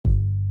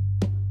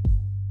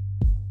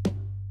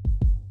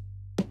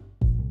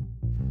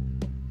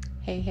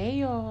Hey,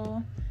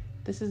 y'all.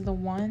 This is the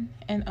one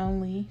and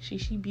only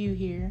Shishi Bew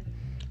here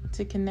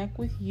to connect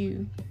with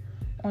you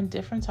on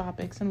different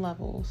topics and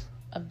levels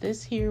of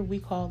this here we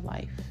call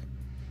life.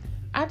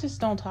 I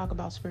just don't talk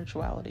about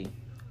spirituality.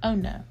 Oh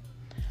no.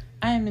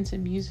 I am into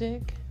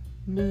music,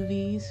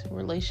 movies,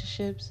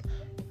 relationships,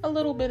 a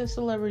little bit of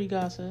celebrity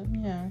gossip,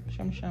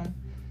 shum.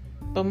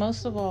 But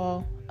most of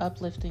all,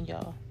 uplifting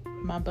y'all,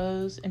 my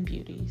beaux and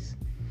beauties.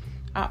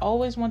 I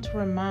always want to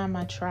remind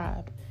my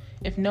tribe,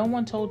 if no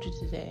one told you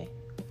today,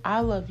 I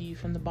love you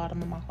from the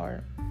bottom of my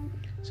heart.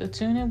 So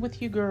tune in with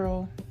your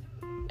girl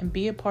and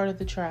be a part of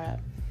the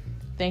tribe.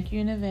 Thank you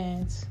in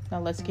advance.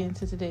 Now let's get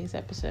into today's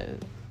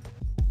episode.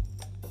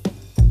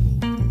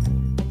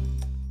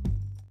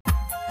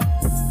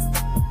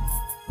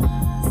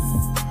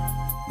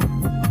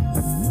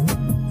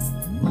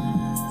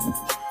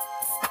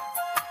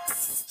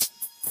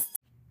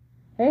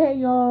 Hey,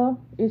 y'all.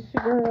 It's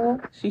your girl,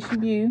 Shishi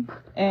Bew,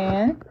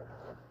 and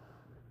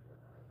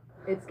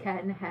it's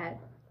Cat in the Hat,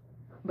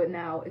 but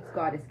now it's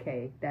Goddess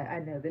K. That I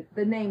know that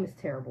the name is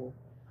terrible.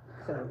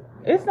 So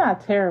it's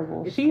not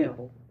terrible. It's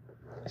terrible.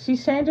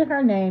 She's changing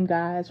her name,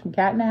 guys, from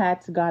Cat in the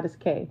Hat to Goddess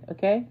K.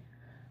 Okay,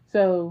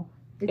 so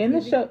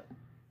the show,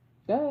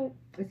 go ahead.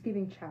 It's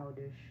giving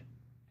childish.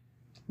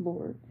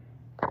 Lord.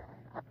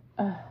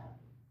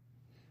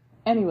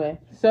 Anyway,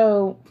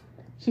 so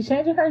she's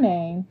changing her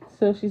name,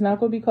 so she's not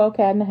going to be called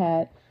Cat in the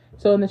Hat.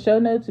 So in the show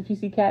notes, if you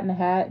see Cat in the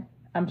Hat,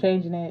 I'm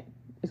changing it.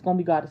 It's going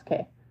to be Goddess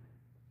K.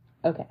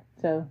 Okay,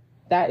 so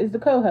that is the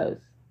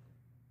co-host.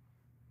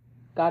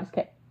 Goddess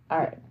K. All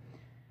right.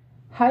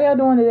 How y'all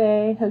doing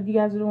today? Hope you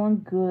guys are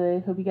doing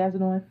good. Hope you guys are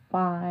doing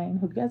fine.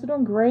 Hope you guys are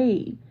doing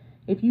great.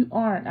 If you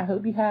aren't, I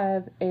hope you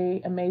have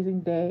an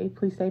amazing day.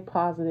 Please stay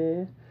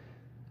positive.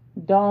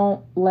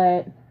 Don't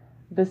let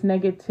this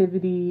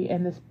negativity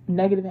and this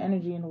negative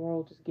energy in the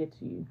world just get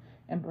to you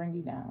and bring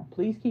you down.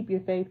 Please keep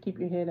your faith, keep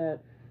your head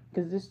up,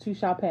 because this too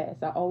shall pass.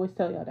 I always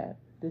tell y'all that.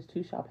 This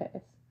too shall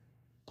pass.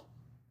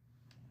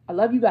 I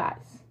love you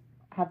guys.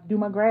 I have to do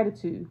my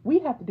gratitude. We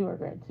have to do our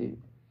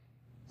gratitude.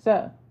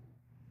 So,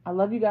 I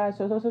love you guys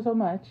so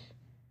much,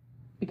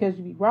 because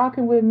you be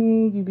rocking with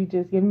me. You be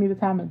just giving me the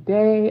time of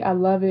day. I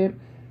love it.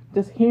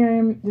 Just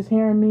hearing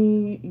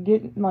me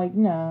getting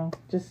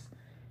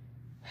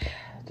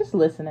just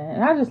listening.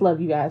 And I just love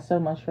you guys so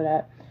much for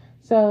that.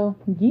 So,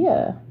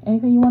 yeah.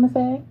 Anything you want to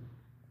say?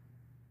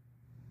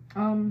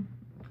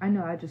 I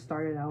know I just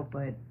started out,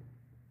 but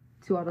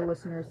to all the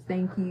listeners,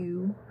 thank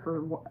you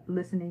for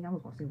listening. I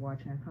was going to say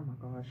watching. Oh my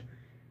gosh.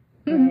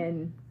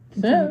 And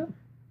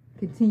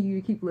continue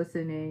to keep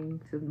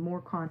listening to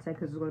more content,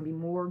 because there's going to be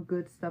more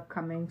good stuff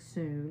coming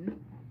soon.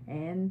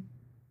 And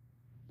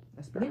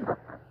let's begin.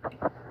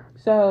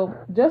 So,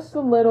 just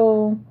a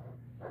little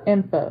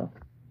info.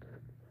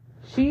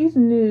 She's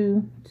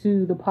new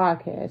to the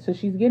podcast, so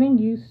she's getting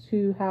used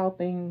to how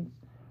things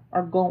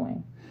are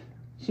going.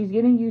 She's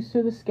getting used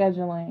to the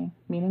scheduling,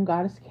 meaning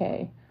Goddess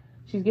K.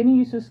 She's getting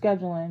used to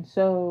scheduling,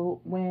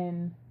 so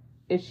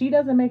if she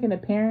doesn't make an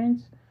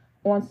appearance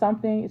on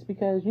something, it's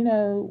because,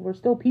 we're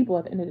still people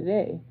at the end of the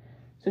day.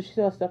 So she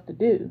still has stuff to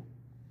do.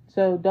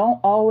 So don't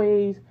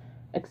always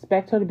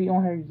expect her to be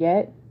on here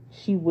yet.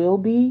 She will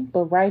be,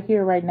 but right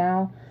here, right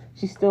now,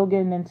 she's still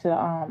getting into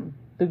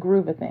the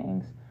groove of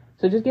things.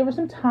 So just give her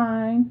some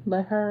time.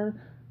 Let her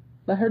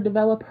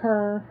develop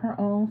her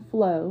own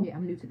flow. Yeah,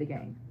 I'm new to the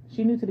gang.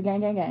 She new to the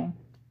gang.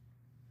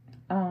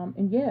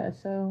 And yeah,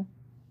 so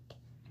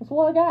that's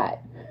all I got.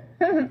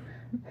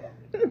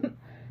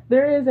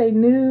 There is a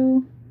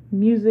new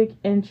music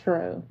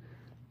intro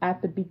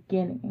at the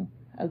beginning.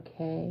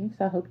 Okay,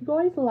 so I hope you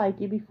guys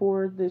like it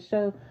before the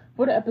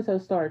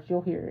episode starts.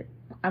 You'll hear it.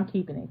 I'm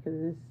keeping it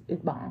because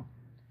it's bomb.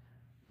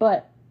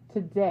 But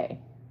today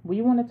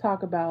we want to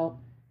talk about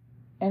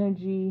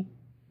energy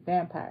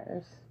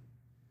vampires.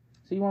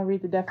 So you want to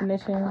read the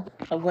definition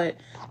of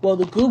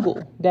the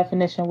Google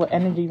definition of what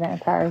energy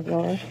vampires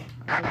are?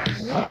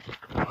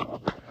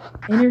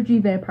 Energy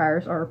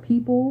vampires are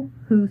people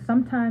who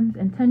sometimes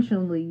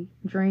intentionally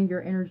drain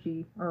your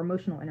energy or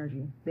emotional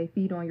energy. They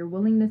feed on your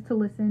willingness to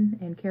listen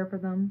and care for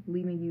them,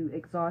 leaving you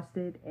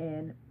exhausted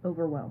and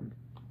overwhelmed.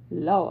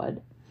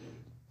 Lord.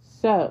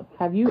 So,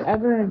 have you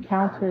ever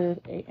encountered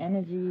an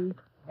energy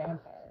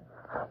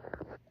vampire?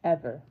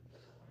 Ever?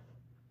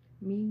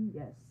 Me,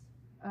 yes.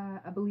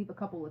 I believe a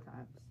couple of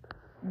times.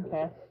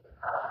 Okay.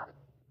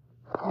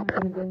 I'm not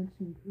going to go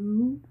into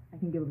who. I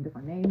can give them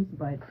different names,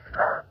 but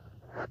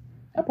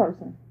a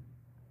person.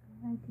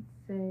 I could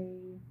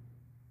say,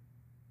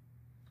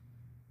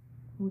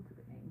 what's the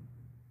name?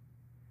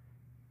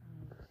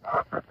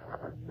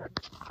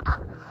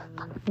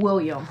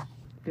 William.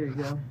 There you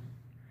go.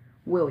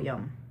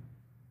 William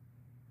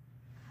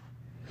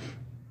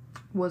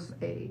was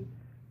a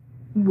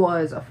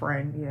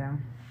friend. Yeah.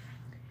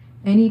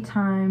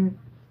 Anytime.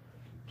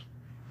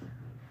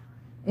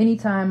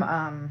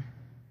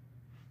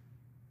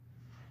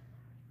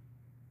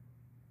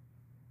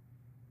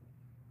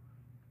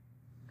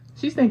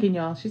 She's thinking,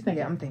 y'all. She's thinking.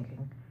 Yeah, I'm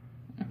thinking.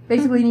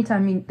 Basically,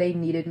 anytime they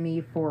needed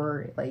me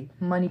for, like,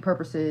 money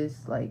purposes,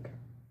 like,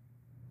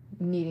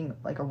 needing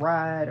like a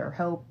ride or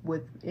help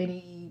with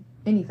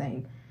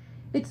anything,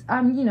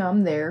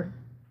 I'm there.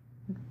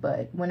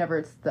 But whenever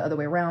it's the other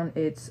way around,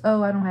 it's,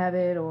 oh, I don't have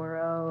it, or,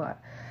 oh,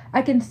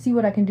 I can see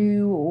what I can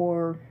do,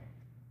 or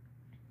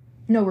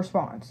no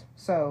response.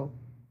 So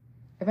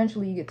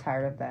eventually you get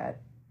tired of that.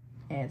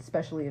 And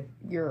especially if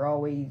you're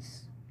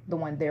always the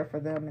one there for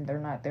them and they're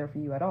not there for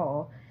you at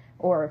all.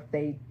 Or if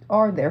they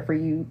are there for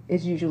you,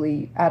 it's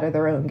usually out of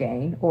their own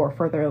gain or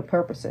for their own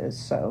purposes.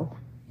 So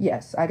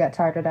yes, I got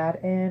tired of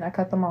that and I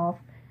cut them off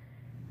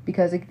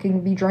because it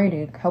can be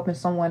draining helping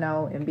someone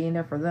out and being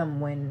there for them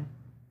when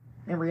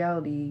in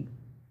reality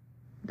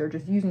they're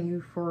just using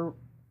you for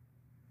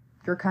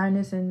your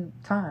kindness and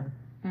time.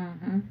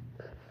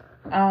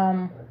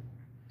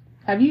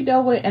 Have you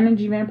dealt with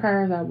energy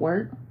vampires at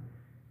work?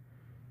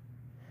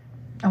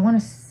 I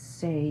want to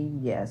say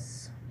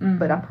yes,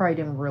 but I probably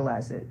didn't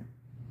realize it.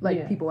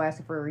 Like, people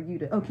asking for you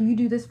to, oh, can you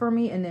do this for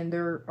me? And then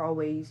they're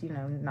always,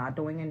 not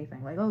doing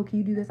anything. Like, oh, can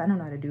you do this? I don't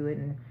know how to do it.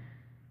 And,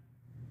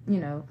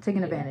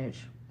 taking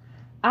advantage.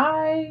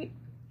 I,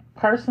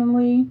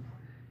 personally,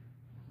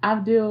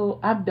 I've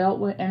dealt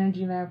with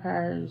energy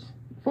vampires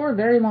for a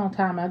very long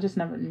time. I just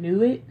never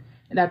knew it,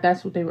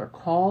 that's what they were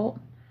called.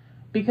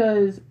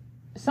 Because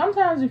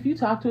sometimes if you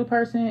talk to a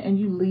person and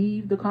you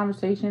leave the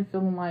conversation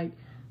feeling like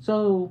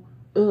so,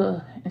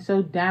 and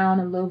so down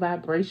and low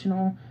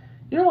vibrational,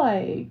 you're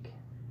like,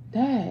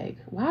 dang,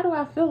 why do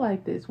I feel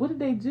like this? What did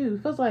they do?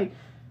 It feels like,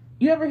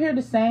 you ever hear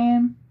the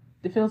saying,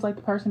 it feels like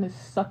the person is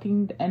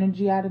sucking the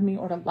energy out of me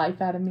or the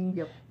life out of me.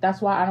 Yep.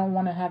 That's why I don't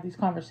want to have these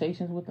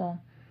conversations with them.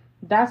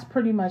 That's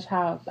pretty much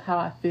how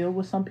I feel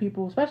with some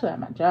people, especially at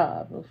my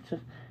job.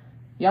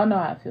 Y'all know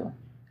how I feel.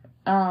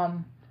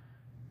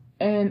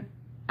 And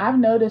I've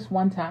noticed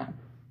one time,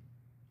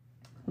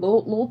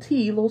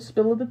 little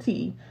spill of the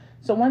tea.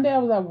 So one day I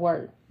was at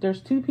work.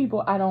 There's two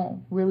people I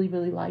don't really,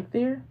 really like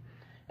there.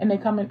 And they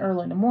come in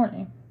early in the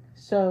morning.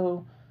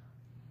 So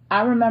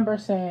I remember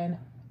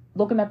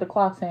looking at the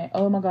clock saying,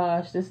 oh my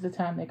gosh, this is the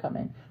time they come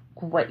in.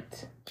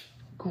 Great.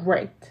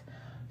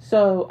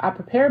 So I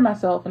prepared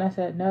myself and I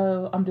said,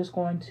 no, I'm just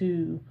going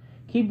to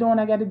keep doing what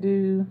I got to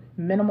do.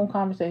 Minimal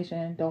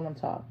conversation. Don't want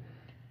to talk.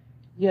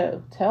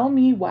 Yo, tell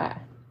me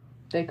why.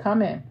 They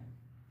come in.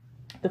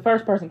 The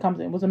first person comes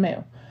in was a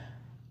male.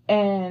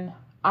 And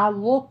I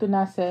looked and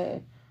I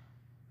said,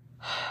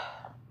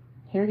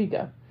 here he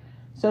go.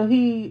 So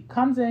he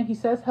comes in, he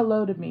says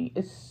hello to me.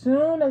 As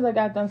soon as I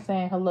got done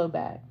saying hello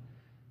back,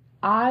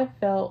 I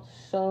felt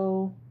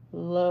so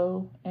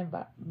low in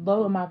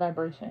my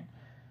vibration.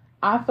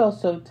 I felt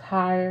so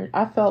tired.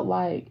 I felt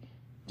like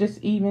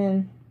just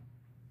even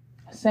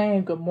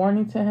saying good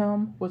morning to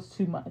him was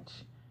too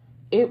much.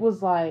 It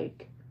was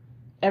like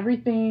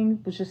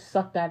everything was just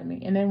sucked out of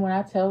me. And then when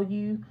I tell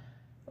you,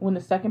 when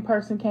the second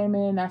person came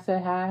in and I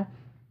said hi,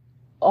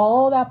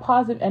 all that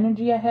positive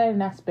energy I had in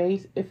that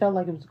space, it felt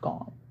like it was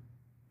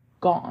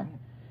gone.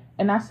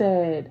 And I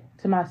said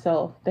to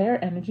myself,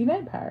 they're energy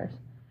vampires.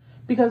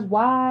 Because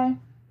why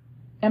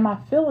am I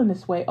feeling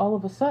this way all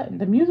of a sudden?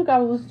 The music I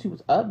was listening to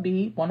was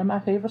upbeat, one of my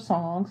favorite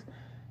songs.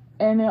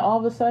 And then all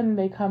of a sudden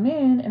they come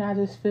in and I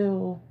just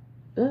feel,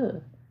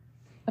 ugh.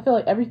 I feel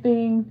like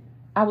everything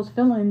I was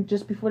feeling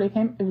just before they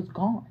came, it was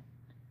gone.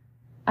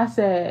 I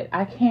said,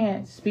 I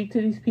can't speak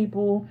to these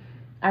people.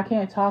 I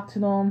can't talk to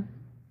them.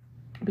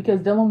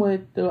 Because dealing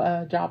with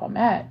the job I'm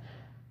at,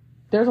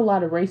 there's a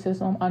lot of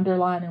racism,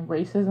 underlying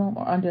racism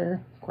or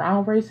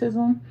underground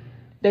racism.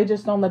 They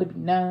just don't let it be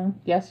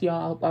known. Yes,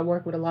 y'all, I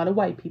work with a lot of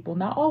white people.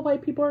 Not all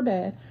white people are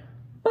bad,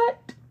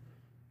 but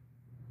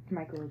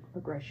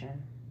microaggression.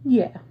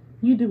 Yeah,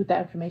 you do with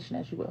that information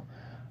as you will.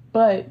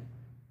 But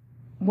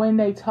when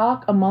they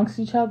talk amongst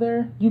each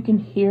other, you can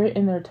hear it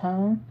in their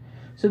tone.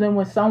 So then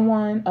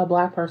when a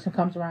black person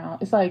comes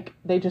around, it's like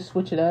they just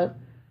switch it up.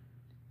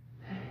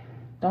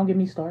 Don't get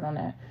me started on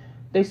that.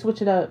 They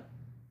switch it up.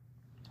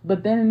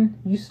 But then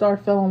you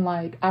start feeling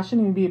like I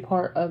shouldn't even be a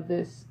part of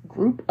this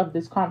group, of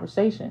this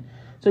conversation.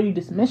 So you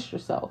dismiss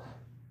yourself.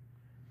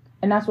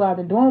 And that's what I've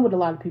been doing with a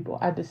lot of people.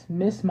 I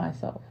dismiss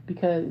myself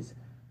because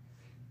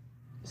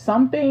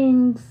some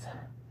things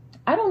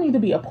I don't need to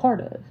be a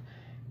part of.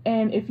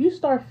 And if you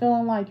start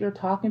feeling like you're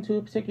talking to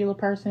a particular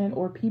person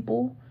or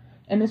people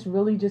and it's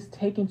really just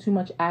taking too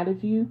much out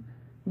of you,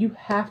 you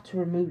have to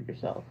remove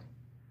yourself.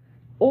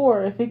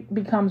 Or if it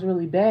becomes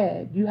really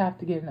bad, you have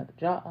to get another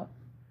job.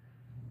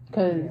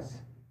 Because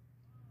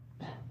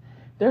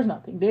there's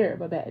nothing there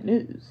but bad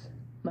news.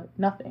 Like,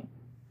 nothing.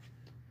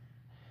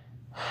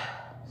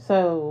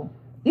 So,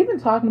 even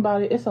talking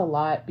about it, it's a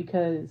lot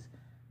because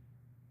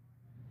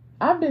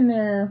I've been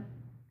there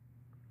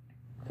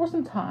for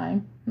some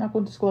time. I'm not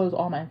going to disclose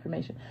all my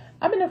information.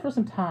 I've been there for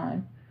some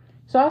time.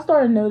 So I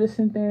started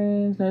noticing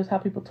things, notice how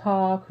people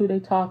talk, who they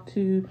talk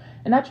to,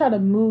 and I try to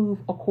move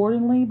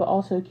accordingly, but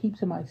also keep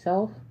to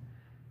myself.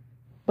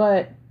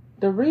 But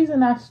the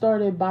reason I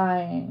started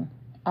buying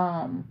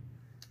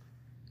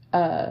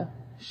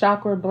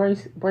chakra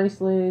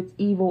bracelets,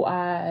 evil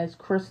eyes,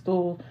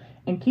 crystals,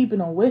 and keeping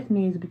them with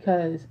me is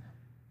because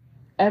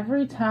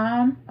every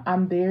time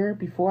I'm there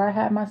before I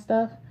have my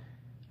stuff,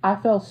 I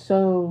felt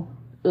so,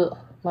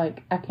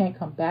 like, I can't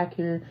come back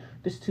here.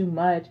 There's too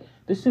much.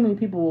 There's too many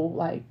people,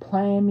 like,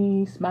 playing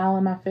me, smiling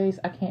in my face.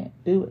 I can't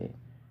do it.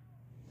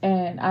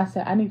 And I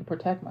said, I need to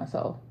protect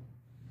myself.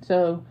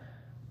 So,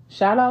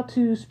 shout out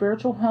to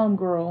Spiritual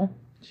Homegirl.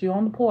 She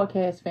on the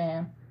podcast,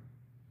 fam.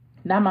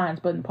 Not mine,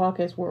 but in the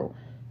podcast world.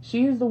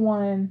 She is the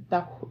one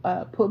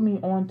that put me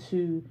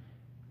onto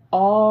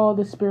all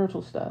the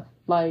spiritual stuff.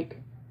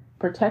 Like,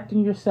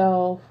 protecting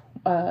yourself,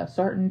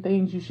 certain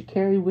things you should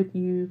carry with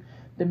you,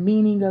 the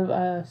meaning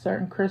of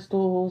certain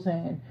crystals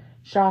and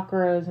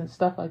chakras and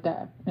stuff like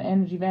that, and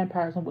energy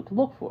vampires and what to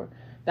look for.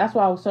 That's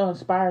why I was so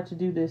inspired to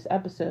do this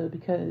episode,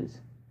 because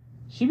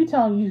she be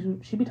telling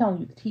you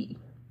the tea.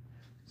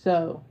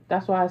 So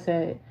that's why I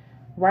said,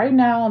 right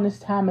now in this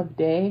time of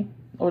day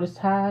or this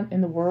time in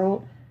the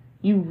world,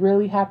 you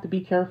really have to be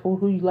careful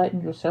who you let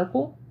in your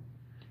circle,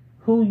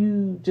 who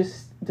you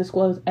just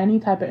disclose any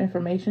type of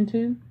information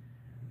to,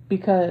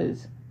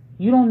 because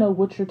you don't know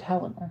what you're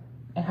telling them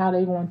and how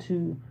they're going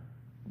to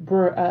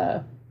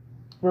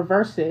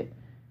reverse it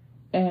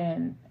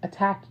and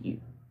attack you.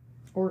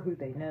 Or who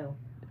they know.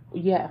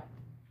 Yeah.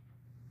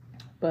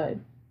 But,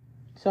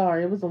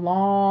 sorry, it was a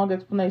long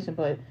explanation,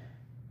 but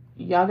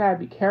y'all gotta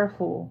be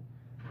careful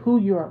who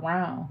you're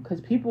around,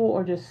 because people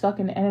are just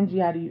sucking the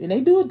energy out of you, and they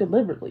do it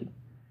deliberately.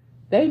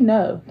 They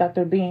know that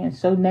they're being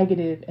so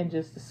negative and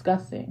just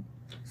disgusting.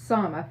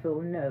 Some, I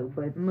feel, no,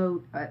 but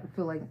I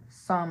feel like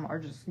some are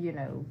just,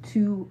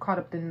 too caught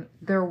up in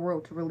their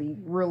world to really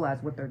realize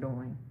what they're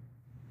doing.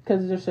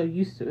 Because they're so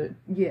used to it.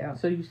 Yeah.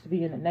 So used to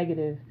being in a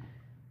negative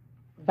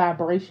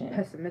vibration.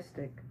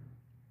 Pessimistic.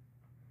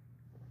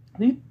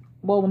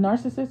 Well,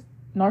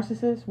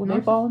 narcissists, will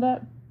they fall in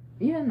that?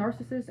 Yeah,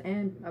 narcissists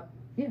and,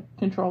 yeah.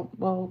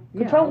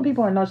 Controlling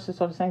people and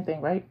narcissists are the same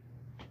thing, right?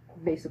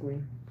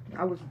 Basically.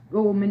 I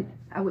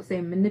would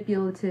say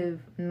manipulative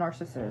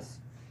narcissist.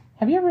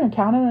 Have you ever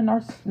encountered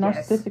a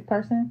narcissistic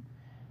person?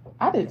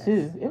 I did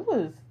too. It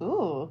was,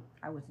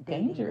 I was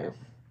dating dangerous.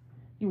 them.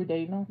 You were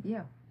dating them?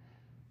 Yeah.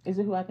 Is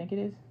it who I think it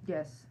is?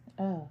 Yes.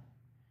 Oh.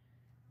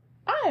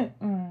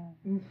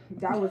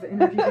 That was an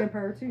energy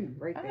vampire too,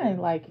 right there. I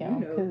didn't like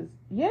him.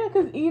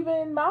 Because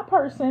even my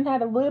person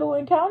had a little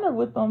encounter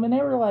with them, and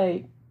they were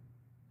like,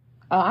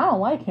 oh, I don't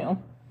like him.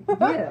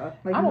 Yeah.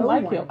 Like I don't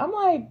like him. I'm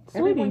like,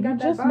 sweetie, you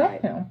just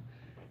met him.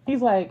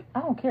 He's like,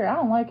 I don't care. I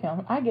don't like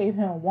him. I gave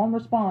him one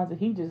response, and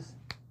he just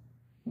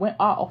went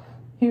off.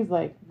 He was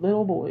like,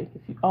 little boy,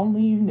 if you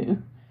only you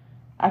knew.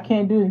 I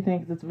can't do anything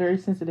because it's a very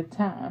sensitive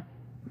time.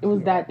 It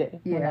was that day.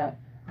 Yeah.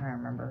 I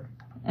remember.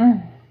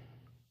 Yeah.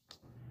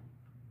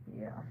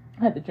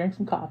 I had to drink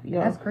some coffee.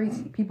 That's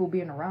crazy. People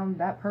being around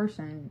that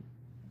person,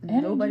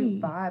 nobody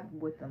vibe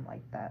with them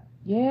like that.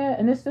 Yeah,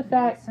 and it's the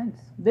fact, sense.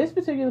 This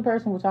particular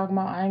person we're talking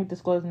about, I ain't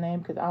disclosing the name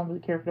because I don't really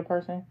care for the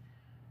person.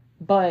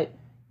 But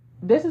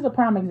this is a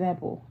prime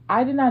example.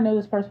 I did not know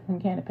this person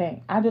from Can of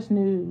Paint. I just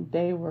knew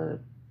they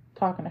were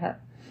talking to her.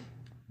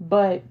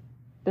 But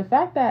the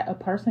fact that a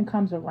person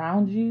comes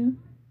around you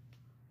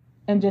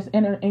and just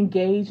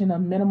engage in a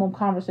minimum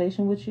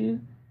conversation with you,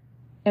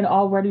 and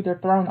already they're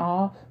thrown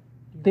off,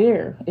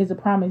 there is a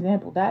prime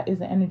example. That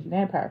is an energy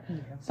vampire. Yeah.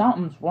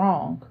 Something's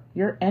wrong.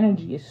 Your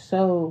energy is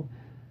so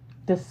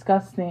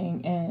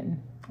disgusting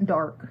and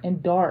dark.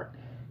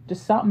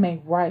 Just something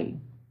ain't right.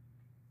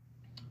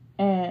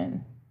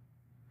 And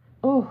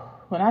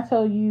when I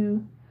tell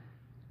you,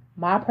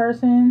 my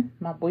person,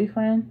 my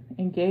boyfriend,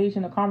 engaged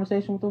in a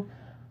conversation with him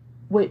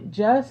with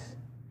just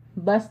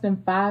less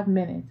than 5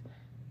 minutes,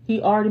 he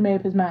already made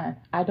up his mind.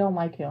 I don't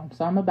like him.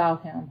 Something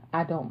about him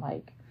I don't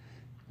like.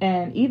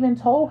 And even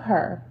told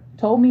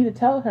me to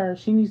tell her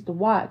she needs to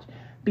watch,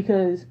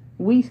 because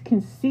we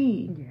can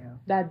see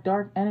that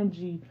dark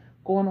energy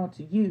going on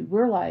to you.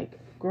 We're like,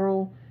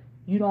 girl,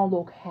 you don't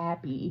look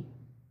happy.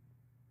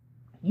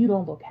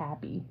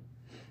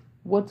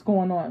 What's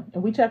going on?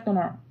 And we checked on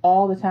her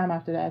all the time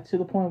after that, to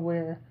the point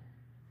where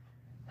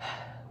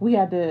we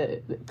had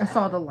to... I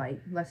saw the light.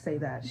 Let's say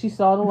that. She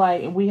saw the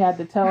light, and we had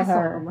to tell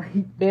her,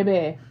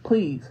 baby,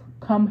 please,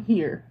 come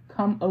here.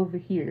 Come over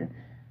here.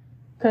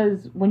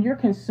 Because when you're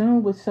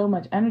consumed with so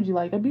much energy,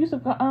 like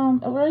abusive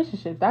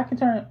relationships,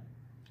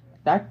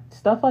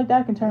 stuff like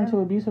that can turn into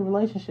abusive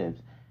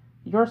relationships.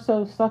 You're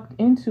so sucked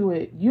into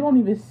it, you don't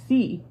even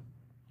see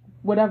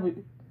what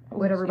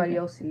everybody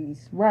else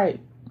sees.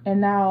 Right.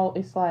 And now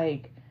it's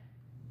like,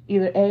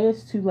 either A,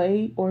 it's too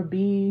late, or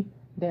B,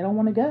 they don't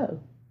want to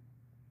go.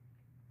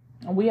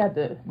 And we had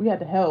to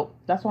help.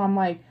 That's why I'm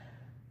like,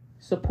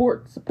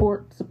 support.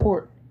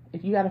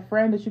 If you got a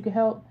friend that you can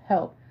help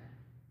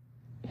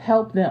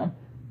them.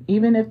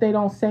 Even if they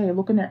don't say it,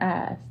 look in their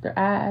eyes. Their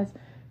eyes,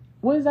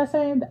 what is that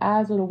saying? The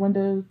eyes are the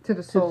window to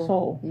the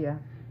soul. Yeah.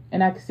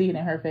 And I could see it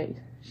in her face.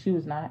 She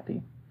was not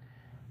happy.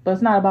 But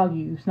it's not about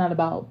you. It's not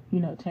about,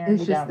 tearing me down.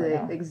 It's just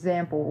the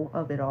example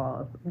of it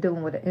all.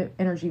 Dealing with an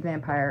energy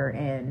vampire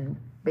and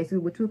basically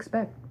what to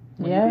expect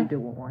when you do deal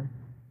with one.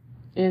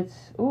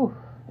 It's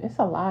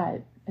a lot.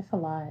 It's a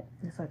lot.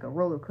 It's like a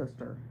roller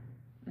coaster.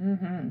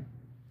 Mm-hmm.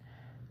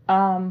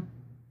 I'm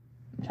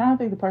trying to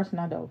think the person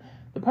I know.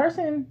 The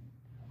person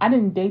I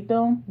didn't date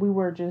them. We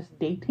were just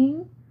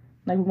dating.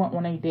 Like, we went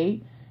on a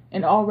date.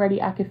 And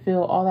already I could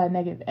feel all that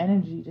negative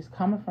energy just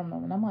coming from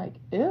them. And I'm like,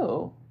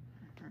 ew.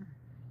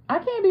 I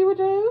can't be with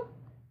you.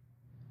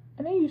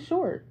 And then you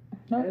short.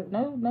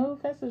 No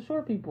offense to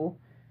short people.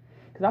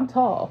 Because I'm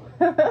tall.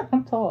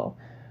 I'm tall.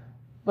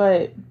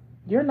 But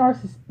you're a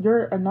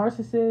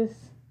narcissist.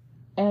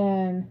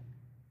 And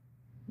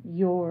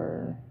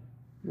you're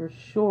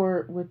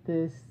short with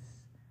this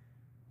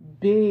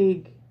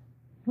big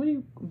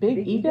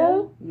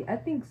ego? Yeah, I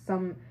think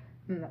I'm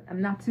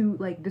not to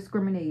like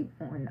discriminate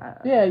on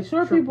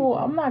short people.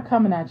 I'm not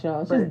coming at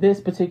y'all. It's just this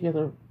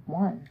particular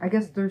one. I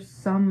guess there's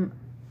some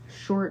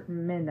short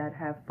men that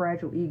have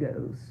fragile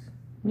egos.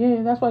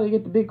 Yeah, that's why they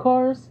get the big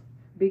cars.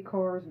 Big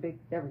cars, big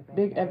everything.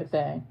 Big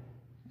everything.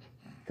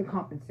 To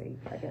compensate,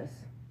 I guess.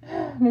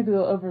 Maybe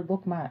they'll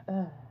overlook my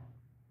I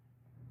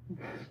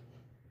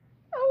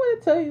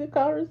want to tell you the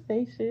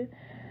conversation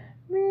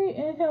me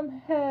and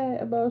him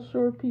had about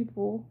short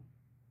people.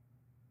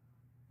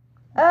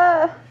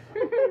 I'm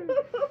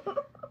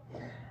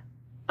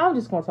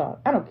just gonna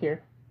talk. I don't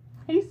care.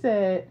 He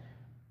said,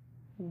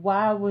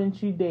 why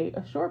wouldn't you date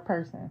a short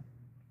person?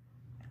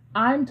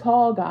 I'm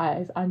tall,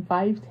 guys. I'm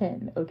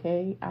 5'10",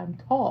 okay? I'm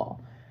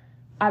tall.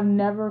 I've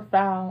never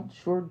found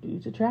short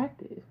dudes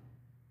attractive.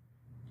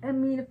 I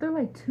mean, if they're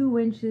like 2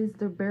 inches,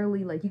 they're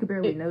barely like, you can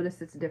barely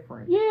notice it's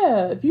different.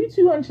 Yeah, if you're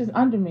 2 inches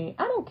under me,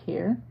 I don't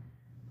care.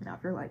 Now,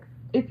 if you're like...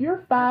 If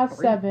you're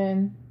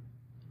 5'7",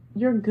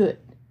 you're good.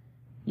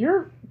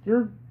 You're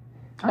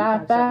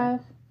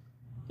 5'5".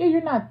 Yeah,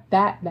 you're not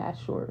that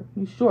short.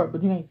 You're short,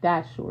 but you ain't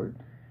that short.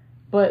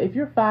 But if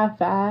you're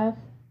 5'5",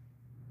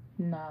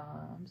 nah,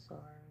 I'm sorry.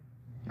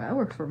 That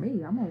works for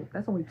me.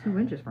 That's only 2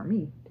 inches for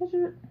me. Cause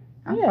you're...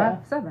 I'm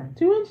 5'7".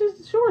 2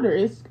 inches shorter.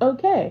 It's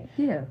okay.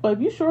 Yeah. But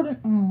if you shorter...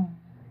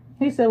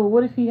 He said, well,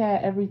 what if he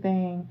had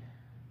everything...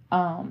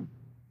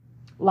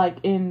 like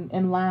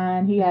in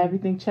line, he had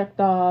everything checked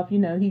off, he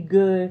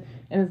good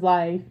in his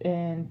life,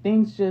 and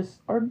things just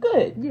are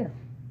good. Yeah.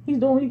 He's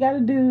doing what he got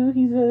to do.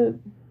 He's a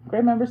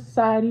great member of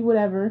society,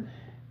 whatever.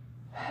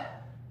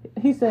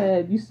 He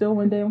said, you still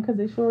wouldn't date him because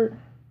they're short?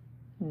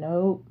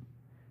 Nope.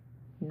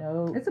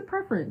 It's a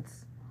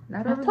preference.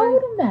 Not I everybody...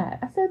 told him that.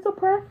 I said, it's a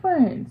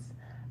preference.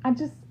 I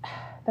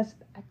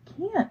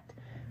can't.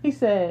 He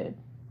said,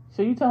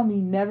 so you told me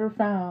you never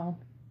found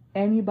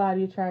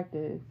anybody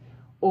attractive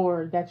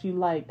or that you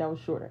liked that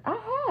was shorter. I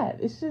have.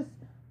 It's just...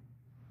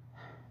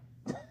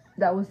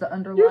 That was the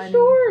underlying... You're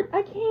short.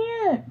 I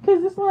can't.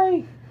 Because it's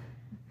like...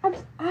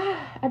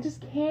 I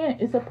just can't.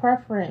 It's a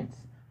preference.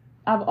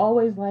 I've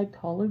always liked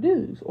taller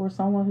dudes or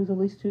someone who's at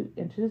least 2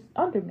 inches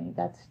under me.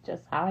 That's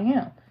just how I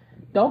am.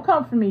 Don't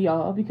come for me,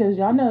 y'all, because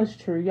y'all know it's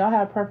true. Y'all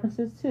have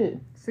preferences too.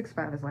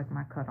 6'5" is like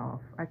my cutoff.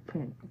 I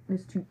can't.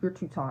 You're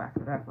too tall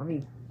after that for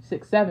me.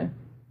 6'7".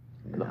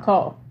 No. I'm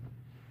tall.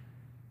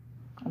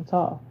 I'm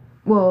tall.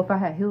 Well, if I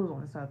had heels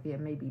on and stuff, yeah,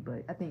 maybe.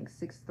 But I think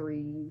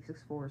 6'3",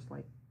 6'4" is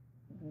like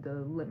the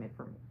limit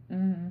for me.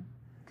 Mm-hmm.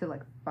 To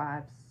like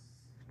 5'5".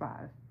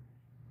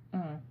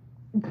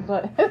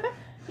 But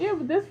yeah,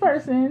 but this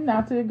person,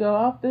 not to go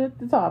off the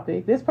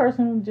topic, this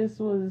person just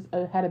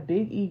had a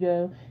big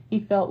ego. He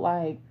felt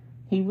like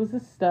he was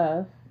the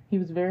stuff. He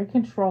was very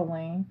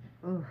controlling.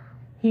 Ugh.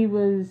 He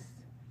was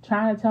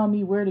trying to tell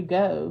me where to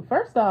go.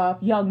 First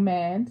off, young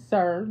man,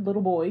 sir,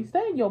 little boy,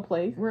 stay in your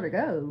place. Where to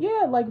go?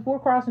 Yeah, like if we're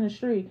crossing the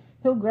street,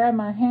 he'll grab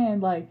my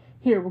hand like,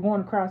 here, we're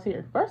going across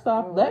here. First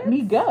off, let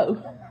me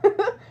go.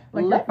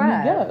 Like let me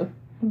go.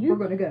 We're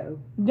going to go.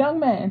 Young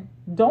man,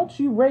 don't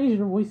you raise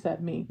your voice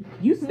at me.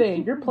 You stay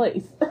in your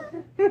place.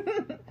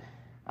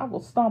 I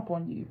will stomp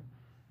on you.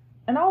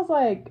 And I was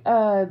like,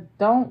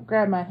 don't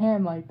grab my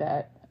hand like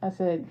that. I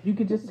said, you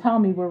could just tell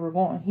me where we're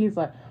going. He's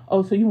like,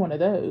 oh, so you one of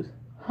those?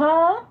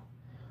 Huh?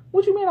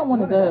 What you mean I'm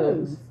one of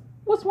those?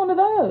 What's one of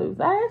those?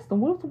 I asked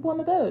him, what's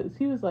one of those?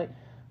 He was like,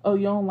 oh,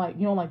 you don't like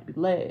to be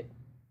led.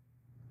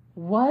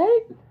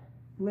 What?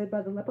 Led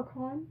by the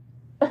leprechaun?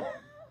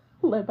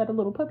 Led by the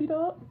little puppy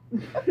dog?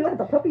 Not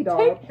the puppy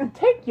dog.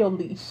 Take your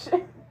leash.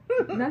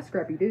 Not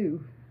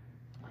Scrappy-Doo.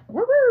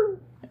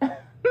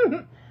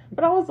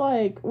 But I was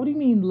like, what do you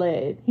mean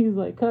led? He was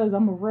like, cause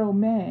I'm a real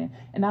man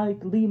and I like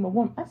to lead my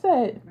woman. I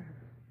said,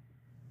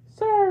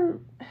 sir,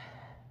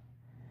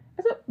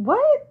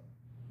 what?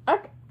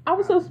 I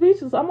was so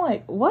speechless. I'm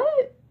like,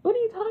 what? What are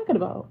you talking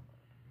about?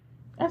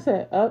 I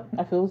said,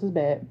 I feel this is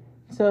bad.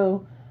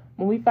 So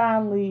when we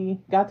finally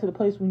got to the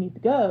place we need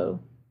to go,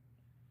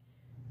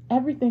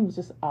 everything was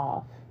just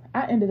off.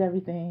 I ended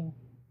everything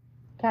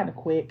kind of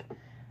quick.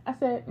 I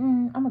said,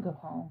 I'm gonna go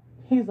home.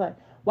 He's like,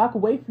 well, I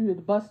could wait for you at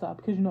the bus stop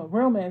because, a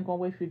real man's going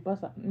to wait for you at the bus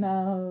stop.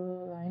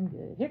 No, I'm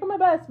good. Here come my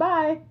bus.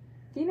 Bye.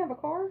 Do you have a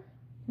car?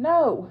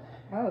 No.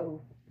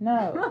 Oh.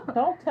 No.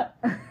 Don't tell.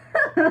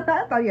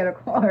 I thought you had a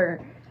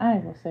car. I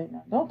ain't going to say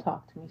no. Don't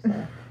talk to me,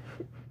 sir.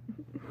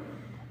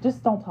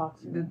 Just don't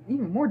talk to me.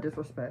 Even more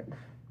disrespect.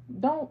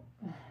 Don't.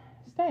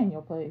 Stay in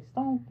your place.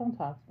 Don't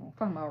talk to me.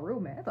 Talking about a real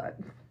man. I thought.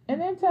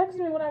 And then text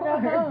me when I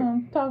got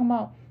home. Talking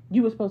about,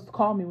 you were supposed to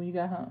call me when you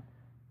got home.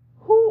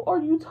 Who are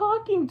you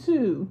talking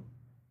to?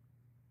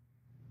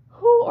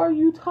 Who are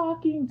you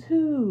talking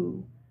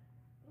to?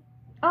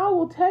 I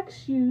will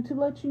text you to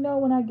let you know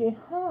when I get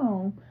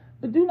home,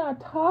 but do not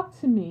talk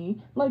to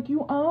me like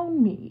you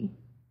own me.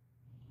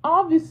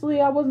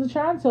 Obviously, I wasn't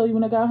trying to tell you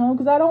when I got home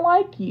because I don't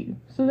like you.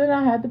 So then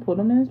I had to put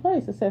him in his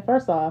place. I said,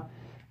 first off,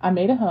 I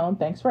made it home.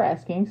 Thanks for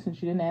asking,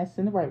 since you didn't ask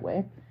in the right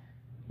way.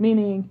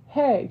 Meaning,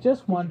 hey,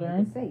 just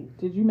wondering,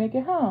 did you make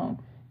it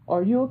home?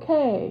 Are you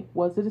okay?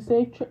 Was it a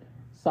safe trip?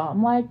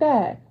 Something like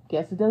that.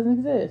 Guess it doesn't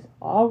exist.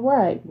 All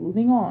right,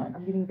 moving on.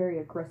 I'm getting very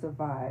aggressive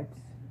vibes.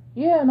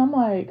 Yeah, and I'm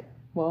like,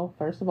 well,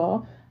 first of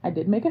all, I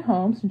did make it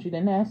home since you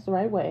didn't ask the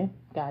right way.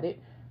 Got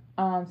it.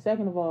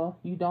 Second of all,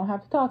 you don't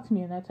have to talk to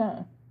me in that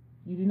tone.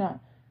 You do not.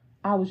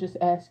 I was just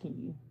asking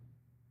you.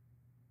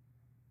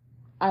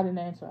 I didn't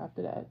answer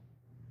after that.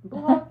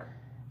 Block.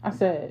 I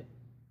said,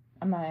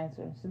 I'm not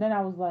answering. So then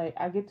I was like,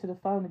 I get to the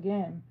phone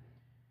again.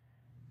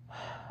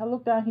 I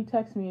look down, he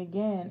texts me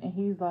again, and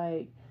he's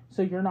like,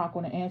 so you're not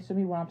going to answer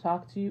me when I'm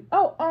talking to you?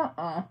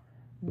 Oh,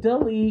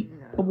 delete,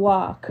 no.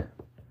 Block.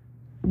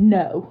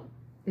 No.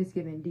 It's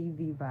giving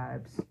DV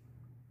vibes.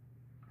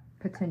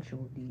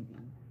 Potential DV.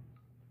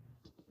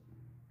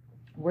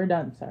 We're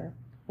done, sir.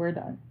 We're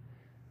done.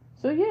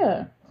 So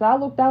yeah. So I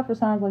looked out for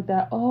signs like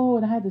that. Oh,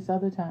 and I had this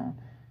other time.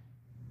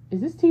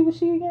 Is this T with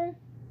she again?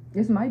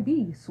 This might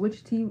be.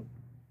 Switch T.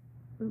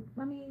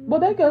 I mean. Well,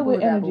 they go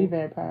with energy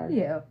vampires.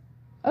 Yeah.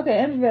 Okay,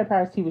 energy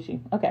vampires, T with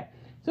she. Okay.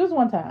 So this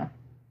one time.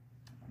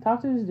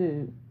 Talk to this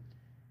dude.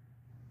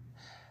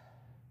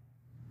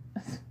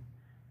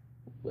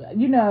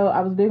 You know, I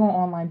was big on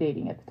online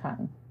dating at the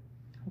time.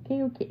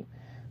 Okay.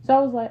 So I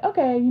was like,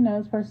 okay, you know,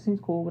 this person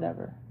seems cool,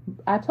 whatever.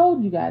 I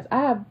told you guys,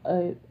 I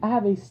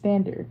have a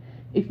standard.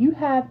 If you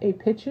have a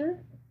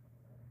picture,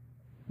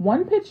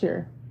 one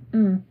picture,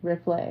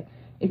 red flag.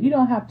 If you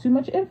don't have too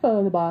much info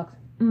in the box,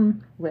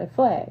 red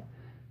flag.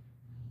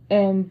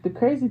 And the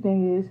crazy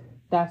thing is,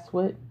 that's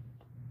what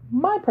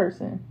my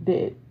person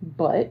did.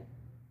 But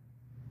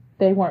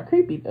they weren't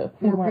creepy, though.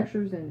 More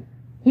pictures and...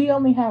 He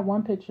only had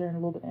one picture and a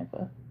little bit of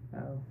info.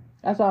 Oh.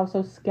 That's why I was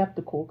so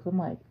skeptical, because I'm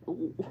like,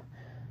 ooh,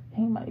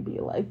 he might be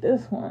like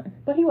this one.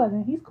 But he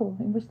wasn't. He's cool,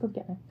 and we're still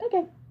getting.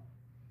 Okay.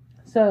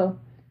 So,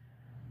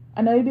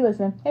 I know you'd be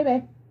listening. Hey,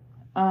 babe.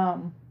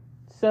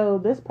 So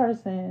this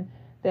person,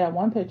 they had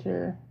one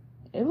picture.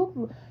 It looked,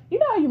 you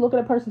know how you look at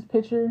a person's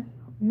picture?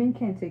 Men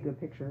can't take good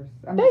pictures.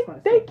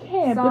 They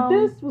can, but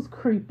this was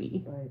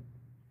creepy. But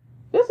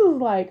this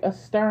was like a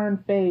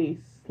stern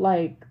face,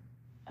 like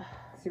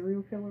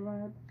serial killer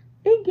vibe.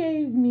 It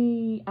gave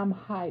me I'm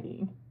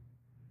hiding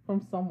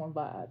from someone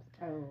vibes.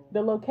 Oh.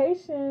 The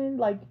location,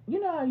 like, you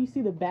know how you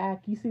see the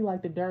back, you see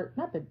like the dirt,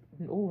 not the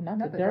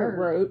dirt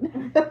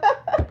road.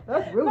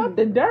 That's really not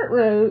the dirt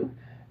road.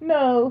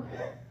 No.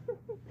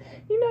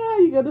 You know how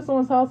you go to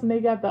someone's house and they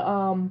got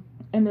the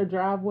in their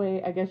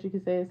driveway, I guess you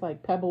could say it's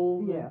like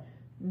pebbles. Yeah.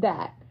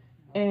 That.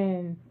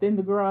 And then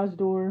the garage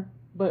door,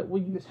 but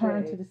when you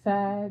turn shed. to the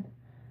side,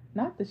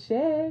 not the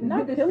shed,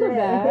 not the pillar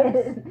shed.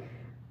 bags.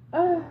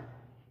 No.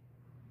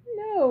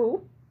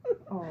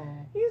 Oh.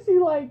 You see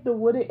like the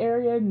wooded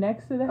area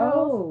next to the house?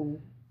 Oh.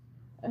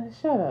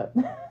 Shut up.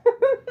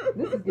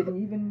 This is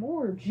getting even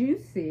more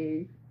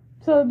juicy.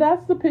 So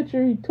that's the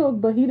picture he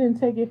took, but he didn't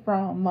take it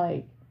from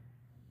like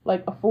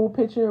a full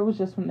picture. It was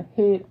just from the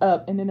head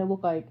up, and then it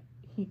looked like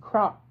he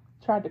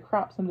tried to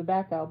crop some of the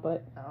back out,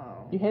 but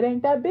your head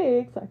ain't that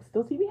big, so I can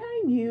still see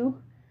behind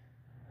you.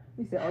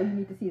 He said, all you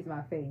need to see is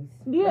my face.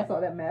 Yeah. That's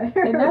all that matters.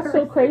 And that's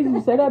so crazy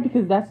you say that,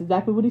 because that's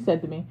exactly what he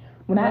said to me.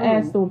 When I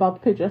asked him about the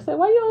picture, I said,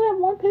 why you only have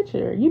one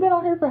picture? You been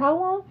on here for how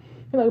long?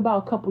 He's like,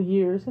 about a couple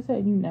years. I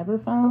said, you never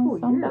found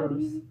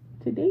somebody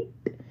to date?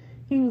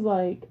 He was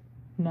like,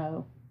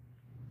 no.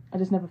 I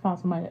just never found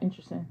somebody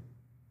interesting.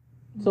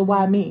 So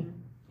why me?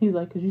 He's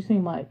like, because you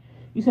seem like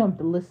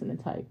the listening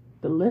type.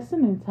 The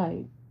listening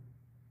type?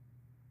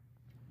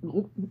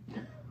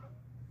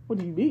 What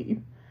do you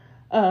mean?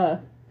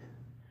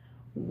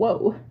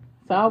 Whoa.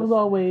 So I was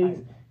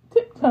always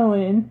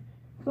tiptoeing.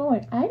 So I'm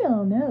like, I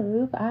don't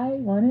know if I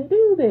want to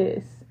do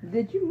this.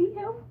 Did you meet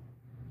him?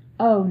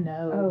 Oh,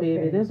 no, baby.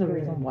 Okay, There's a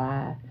reason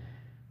why.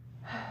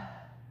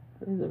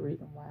 There's a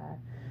reason why.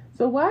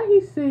 So why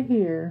he sit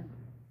here,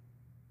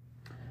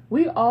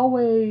 we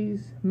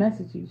always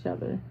message each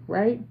other,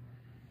 right?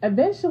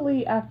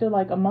 Eventually, after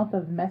like a month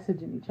of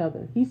messaging each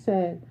other, he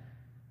said,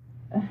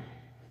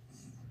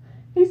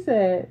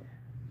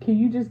 can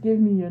you just give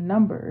me your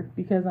number,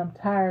 because I'm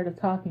tired of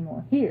talking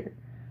on here?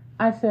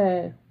 I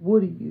said,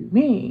 what do you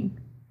mean?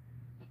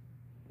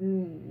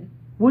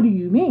 What do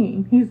you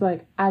mean? He's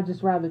like, I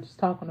just rather just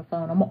talk on the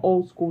phone. I'm an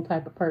old school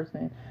type of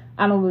person.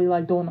 I don't really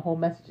like doing the whole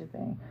messaging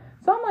thing.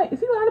 So I'm like, is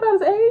he lying about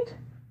his age?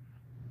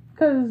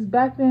 Because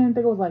back then, I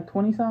think it was like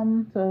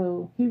 20-something.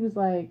 So he was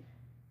like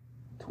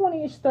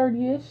 20-ish,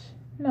 30-ish.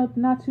 No,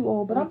 not too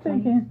old. But I'm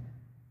thinking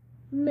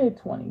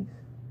mid-20s.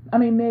 I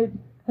mean,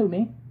 who,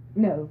 me?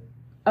 No.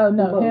 Oh,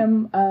 no,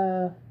 him,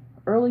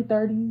 early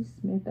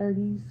 30s,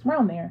 mid-30s,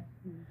 around there.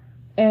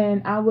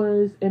 And I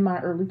was in my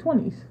early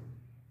 20s.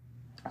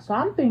 So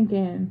I'm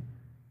thinking,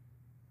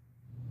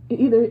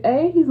 either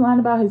A, he's lying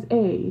about his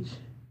age,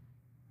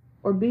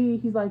 Or B,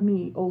 he's like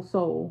me, old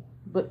soul.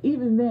 But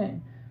even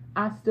then,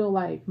 I still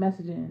like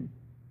messaging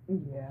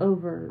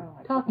over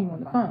talking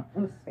on the phone.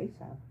 On the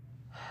FaceTime.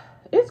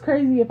 It's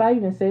crazy if I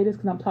even say this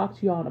because I'm talking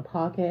to you on a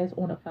podcast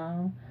on the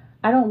phone.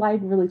 I don't like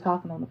really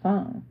talking on the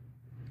phone.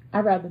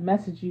 I'd rather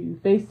message you,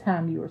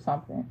 FaceTime you or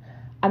something.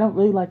 I don't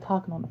really like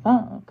talking on the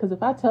phone. Because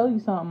if I tell you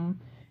something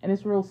and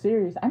it's real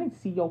serious, I need to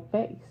see your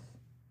face.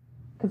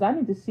 Because I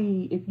need to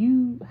see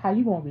how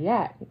you going to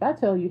react. If I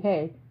tell you,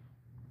 hey,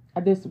 I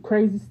did some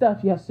crazy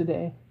stuff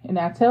yesterday, and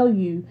I tell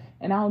you,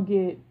 and I don't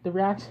get the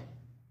reaction.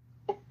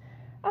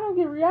 I don't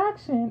get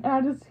reaction, and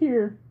I just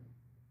hear,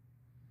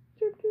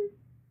 chirp, chirp,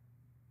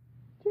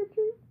 chirp,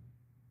 chirp.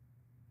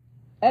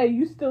 Hey,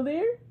 you still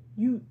there?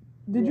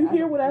 Did you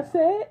hear what I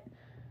said?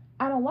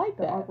 I don't like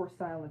that. The awkward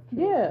silence.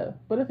 Yeah,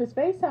 but if it's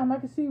FaceTime, I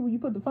can see when you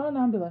put the phone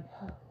on and be like,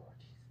 oh,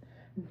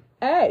 Lord,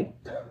 hey,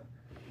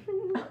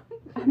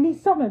 I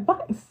need some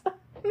advice.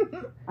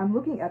 I'm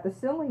looking at the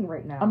ceiling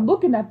right now. I'm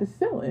looking at the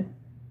ceiling.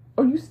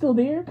 Are you still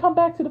there? Come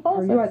back to the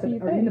phone. Are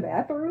you in the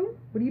bathroom?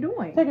 What are you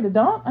doing? Taking a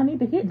dump? I need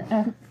to hear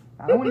that.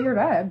 I don't want to hear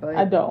that, but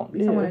I don't.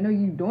 I want to know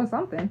you doing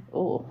something.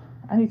 Oh,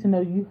 I need to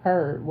know you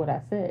heard what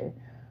I said.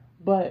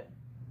 But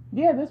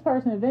yeah, this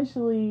person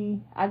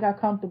eventually, I got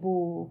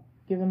comfortable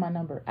giving my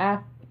number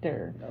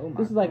after.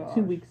 This is like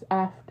 2 weeks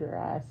after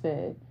I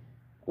said,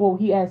 well,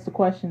 he asked the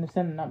question to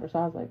send the number. So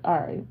I was like, all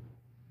right,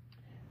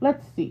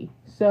 let's see.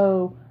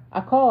 So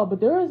I called, but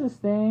there is this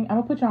thing. I'm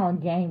going to put y'all on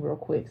game real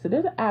quick. So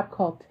there's an app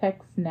called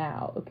Text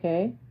Now,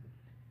 okay?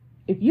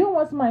 If you don't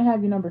want somebody to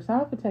have your number,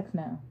 sign up for Text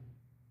Now.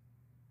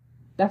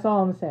 That's all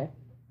I'm going to say.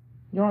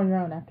 You're on your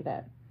own after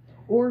that.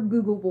 Or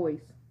Google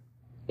Voice.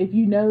 If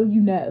you know,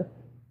 you know.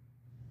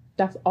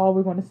 That's all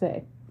we're going to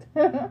say.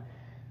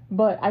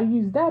 But I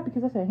used that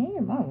because I said, hey, I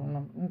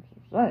don't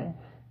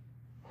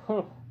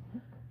know.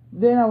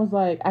 Then I was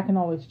like, I can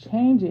always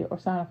change it or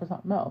sign up for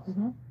something else.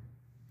 Mm-hmm.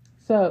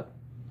 So,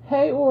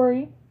 hey,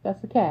 Ori.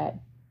 That's the cat.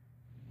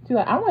 She's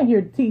like, I want to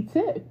hear the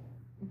T-tip.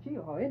 She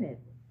all in it.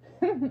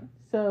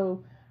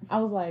 So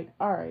I was like,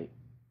 all right.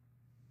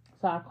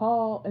 So I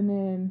called, and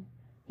then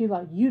he's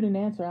like, you didn't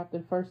answer after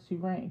the first 2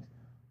 rings.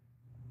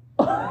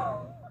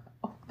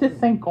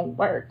 This ain't gonna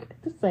work.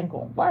 This ain't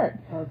gonna work.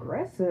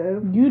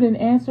 Aggressive. You didn't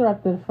answer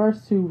after the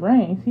first 2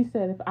 rings. He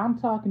said, if I'm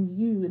talking to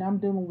you and I'm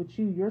dealing with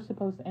you, you're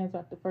supposed to answer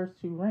after the first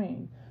 2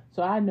 rings.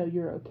 So I know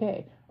you're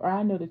okay. Or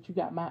I know that you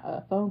got my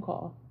phone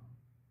call.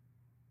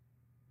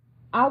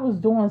 I was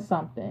doing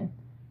something.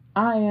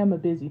 I am a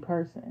busy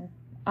person.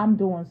 I'm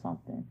doing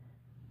something.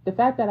 The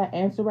fact that I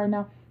answer right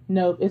now,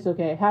 no, it's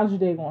okay. How's your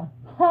day going?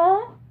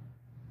 Huh?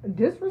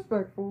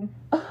 Disrespectful.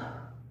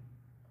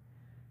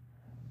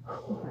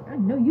 I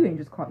know you ain't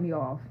just caught me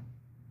off.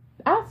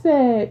 I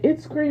said,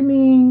 it's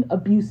screaming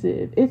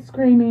abusive. It's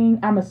screaming,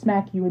 I'ma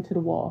smack you into the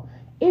wall.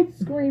 It's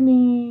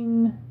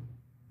screaming,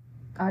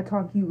 I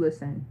talk, you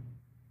listen.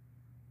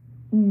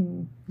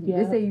 Yeah.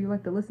 They say you're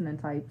like the listening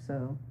type,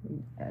 so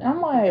I'm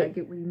like, I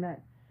get what you meant.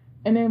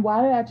 And then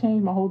why did I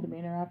change my whole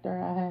demeanor after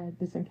I had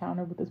this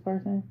encounter with this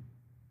person?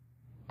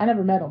 I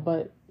never met him,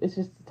 but it's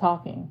just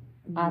talking.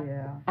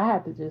 Yeah. I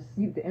had to just...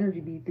 The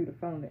energy be through the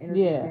phone, the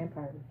energy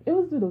vampire. It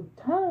was through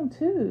the tongue,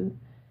 too.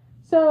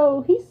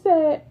 So he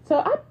said... So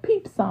I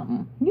peeped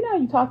something. You know how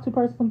you talk to a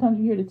person, sometimes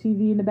you hear the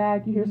TV in the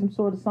back, you hear some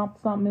sort of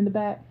something in the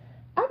back.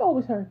 I've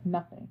always heard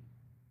nothing.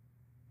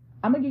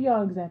 I'm going to give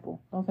y'all an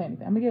example. Don't say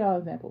anything. I'm going to give y'all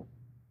an example.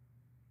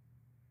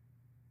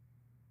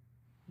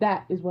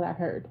 That is what I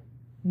heard.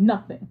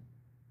 Nothing.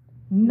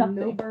 Nothing.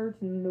 No birds,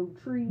 no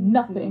trees.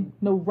 Nothing.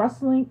 No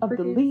rustling of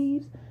the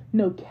leaves.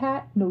 No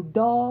cat, no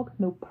dog,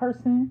 no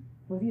person.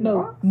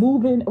 No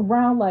moving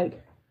around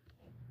like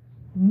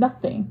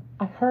nothing.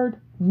 I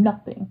heard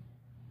nothing.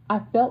 I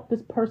felt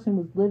this person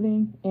was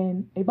living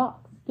in a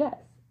box. Yes.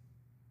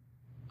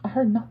 I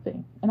heard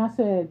nothing. And I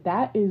said,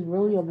 that is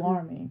really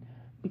alarming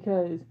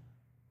because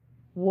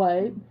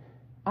what?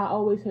 I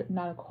always heard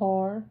not a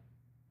car,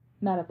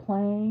 not a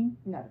plane,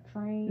 not a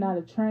train, not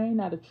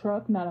a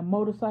truck, not a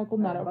motorcycle,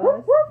 not a bus,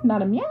 woof woof,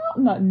 not a meow,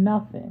 not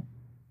nothing.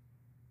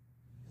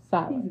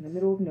 Silence. He's in the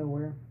middle of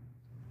nowhere.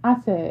 I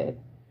said,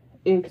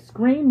 it's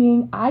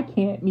screaming, I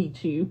can't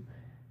meet you.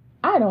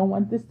 I don't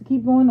want this to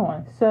keep going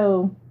on.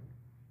 So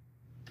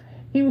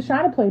he was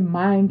trying to play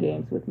mind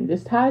games with me.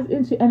 This ties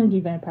into energy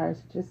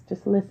vampires.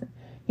 Just listen.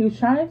 He was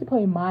trying to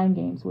play mind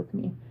games with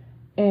me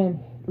and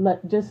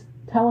just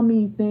telling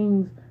me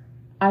things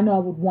I know I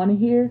would want to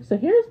hear. So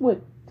here's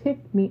what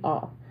ticked me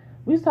off.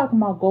 We was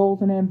talking about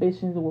goals and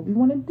ambitions and what we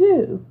want to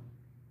do.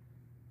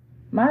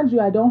 Mind you,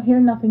 I don't hear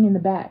nothing in the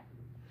back.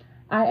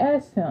 I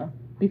asked him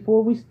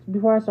before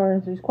I started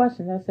answering his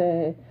questions, I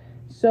said,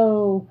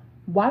 so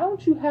why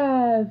don't you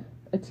have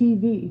a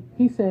TV?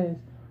 He says,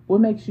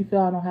 what makes you feel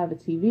I don't have a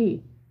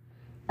TV?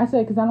 I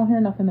said, because I don't hear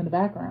nothing in the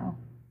background.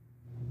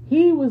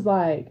 He was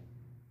like,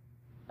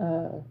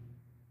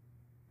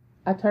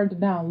 I turned it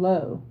down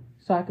low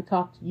so I could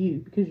talk to you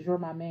because you're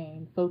my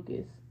main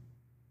focus.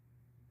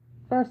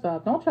 First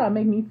off, don't try to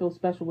make me feel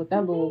special with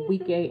that little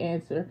weak A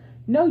answer.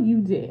 No,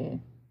 you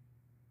didn't.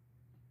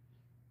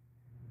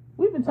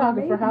 We've been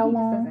talking for how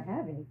long? He just doesn't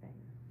have anything.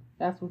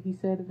 That's what he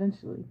said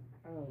eventually.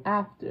 Oh.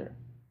 After.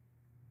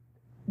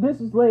 This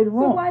was later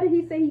on. So why did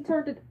he say he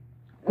turned it?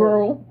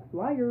 Girl.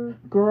 Liar.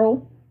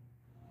 Girl.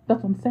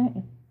 That's what I'm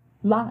saying.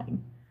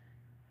 Lying.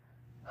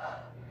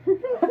 He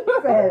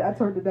said I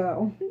turned it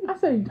down. I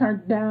said you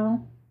turned it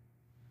down.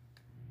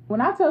 When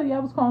I tell you I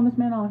was calling this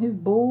man on his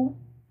bull,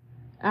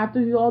 after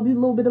all these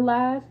little bit of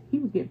lies, he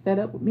was getting fed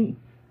up with me.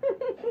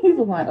 He's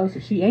the one, oh, so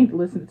she ain't the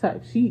listening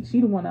type. She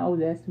the one that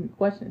always asks me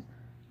questions.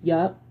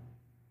 Yup.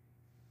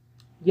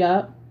 You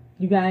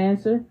got an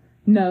answer?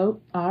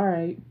 No. All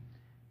right.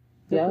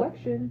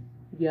 Deflection.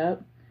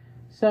 Yep.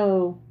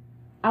 So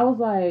I was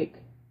like,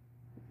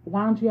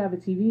 why don't you have a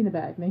TV in the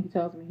back? And then he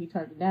tells me he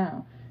turned it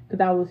down because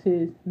that was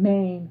his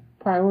main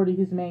priority,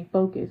 his main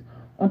focus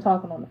on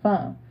talking on the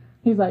phone.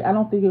 He's like, I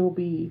don't think it will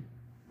be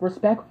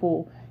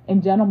respectful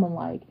and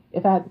gentlemanlike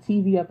if I had the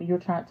TV up and you're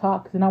trying to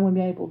talk, because then I wouldn't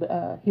be able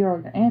to hear all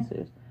your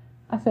answers.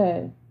 I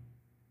said,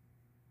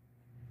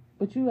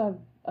 but you have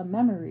a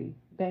memory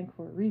bank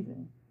for a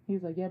reason.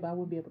 He's like, yeah, but I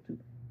wouldn't be able to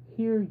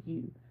hear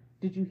you.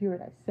 Did you hear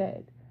what I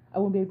said? I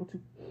wouldn't be able to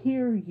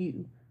hear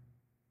you.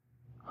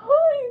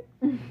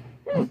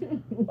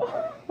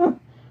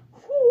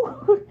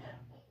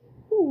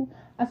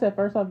 I said,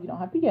 first off, you don't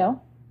have to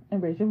yell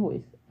and raise your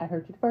voice. I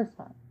heard you the first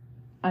time.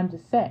 I'm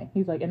just saying.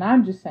 He's like, and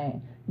I'm just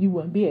saying you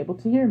wouldn't be able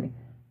to hear me.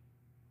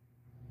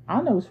 I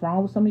don't know what's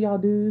wrong with some of y'all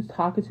dudes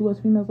talking to us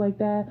females like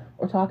that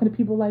or talking to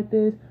people like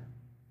this.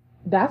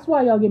 That's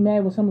why y'all get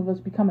mad when some of us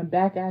be coming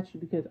back at you,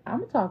 because I'm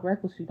gonna talk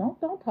recklessly. Don't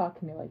talk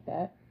to me like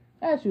that.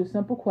 I ask you a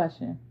simple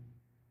question.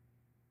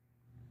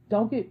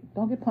 Don't get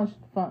punched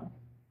in the phone.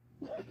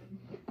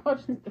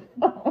 Punched in the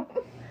phone.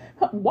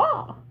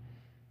 Wow.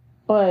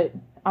 But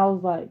I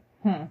was like,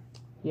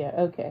 yeah,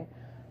 okay.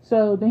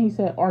 So then he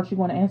said, aren't you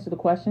going to answer the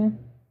question?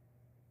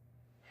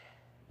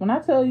 When I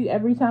tell you,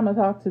 every time I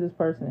talk to this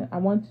person, I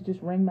want to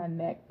just wring my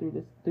neck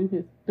through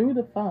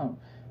the phone.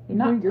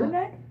 Not your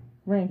neck?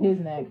 Wring his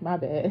neck, my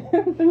bad.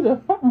 Through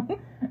the phone.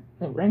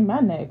 Wring my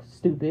neck,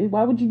 stupid.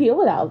 Why would you deal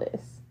with all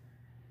this?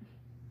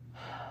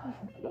 Oh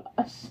my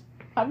gosh.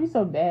 I be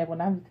so bad when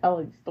I'm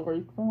telling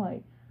stories. I'm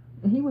like,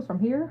 he was from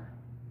here?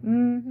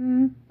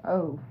 Mm-hmm.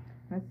 Oh.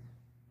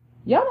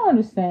 Y'all don't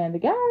understand. The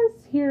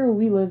guys here where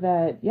we live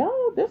at,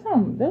 y'all, there's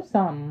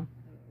some.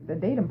 The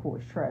dating pool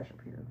is trash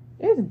up here.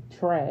 It's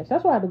trash.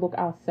 That's why I had to look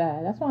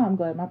outside. That's why I'm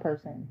glad my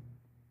person.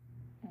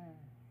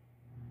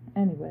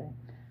 Anyway.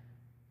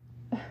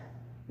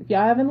 If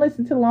y'all haven't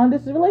listened to the Long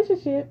Distance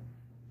Relationship,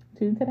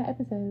 tune to that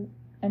episode.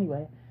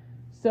 Anyway.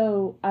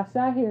 So I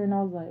sat here and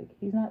I was like,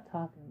 he's not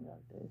talking about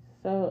this.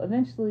 So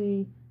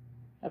eventually,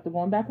 after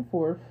going back and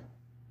forth,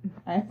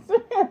 I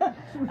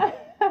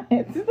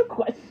answered the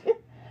question.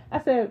 I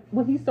said,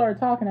 when he started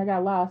talking, I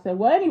got lost. I said,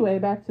 well, anyway,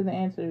 back to the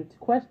answer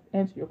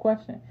your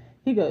question.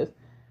 He goes,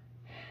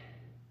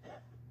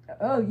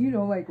 oh, you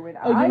don't like when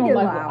I get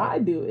like loud. When I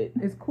do it.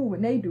 It's cool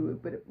when they do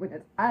it, but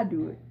when I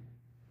do it.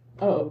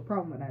 Oh,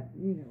 problem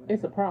when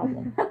it's a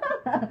problem.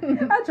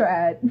 I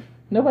tried.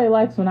 Nobody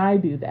likes when I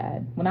do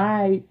that. When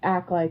I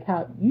act like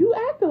how you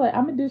acted like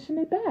I'm dishing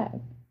it back.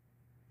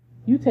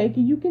 You take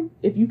it,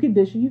 if you can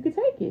dish it, you can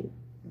take it.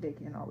 They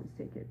can't always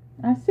take it.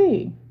 I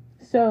see.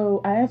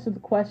 So I answered the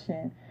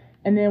question,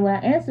 and then when I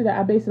answered it,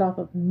 I based it off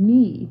of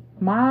me,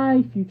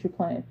 my future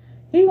plan.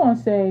 He gonna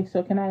say,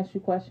 so can I ask you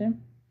a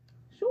question?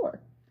 Sure.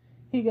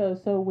 He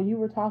goes, so when you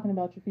were talking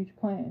about your future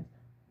plans,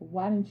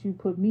 why didn't you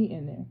put me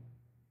in there?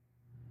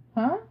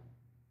 Huh?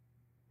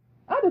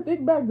 I had to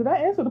think back. Did I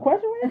answer the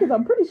question right? Because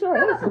I'm pretty sure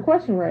I answered the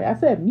question right. I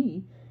said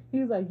me. He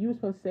was like, you were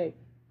supposed to say,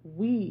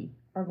 we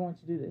are going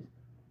to do this.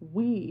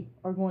 We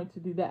are going to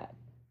do that.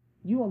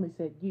 You only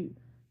said you.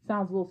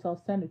 Sounds a little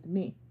self-centered to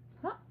me.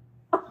 Huh?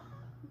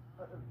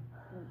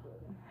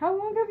 How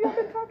long have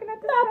you been talking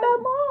at this Not time?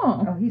 that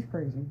long. Oh, he's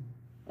crazy.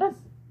 That's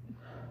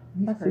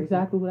crazy.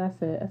 Exactly what I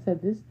said. I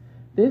said, this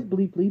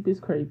bleep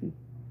is crazy.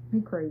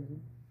 He's crazy.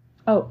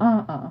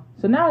 Oh,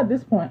 So now at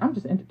this point, I'm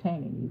just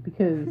entertaining you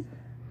because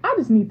I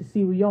just need to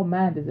see where your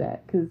mind is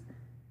at, because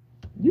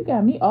you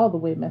got me all the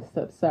way messed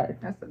up, sir.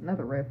 That's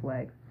another red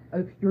flag.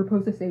 You're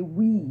supposed to say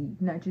we,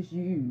 not just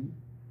you.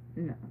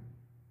 No.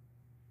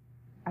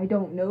 I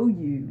don't know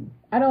you.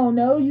 I don't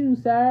know you,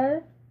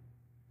 sir.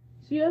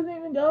 She doesn't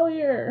even go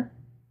here.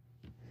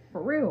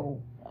 For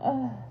real.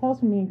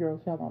 Those mean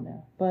girls, y'all don't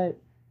know. But,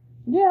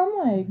 yeah,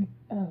 I'm like,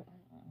 oh.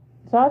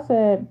 So I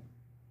said,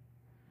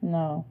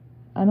 no,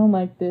 I don't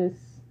like this.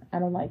 I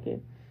don't like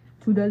it.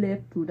 To the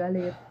left, to the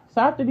left.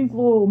 So after these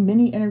little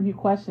mini interview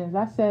questions,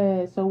 I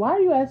said, so why are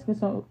you asking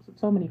so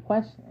many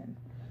questions?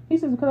 He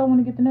says, because I want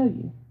to get to know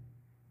you.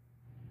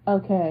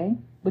 Okay,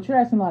 but you're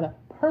asking a lot of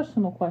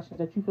personal questions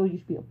that you feel you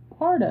should be a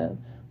part of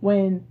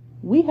when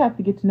we have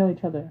to get to know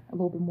each other a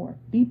little bit more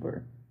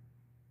deeper.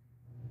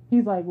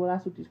 He's like, well,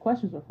 that's what these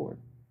questions are for.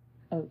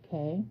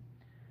 Okay.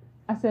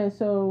 I said,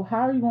 so how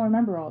are you going to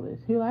remember all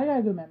this? He was like, I got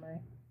a good memory.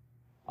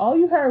 All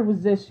you heard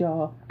was this,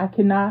 y'all. I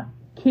cannot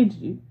kid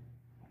you.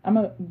 I'm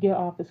going to get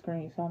off the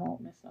screen so I don't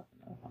mess something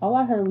up. All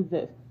I heard was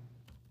this.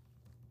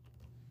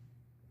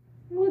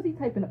 Was he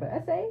typing up an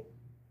essay?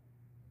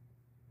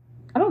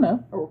 I don't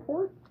know. A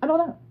report? I don't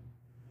know.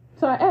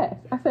 So I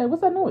asked. I said,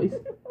 what's that noise?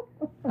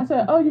 I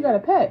said, oh, you got a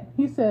pet.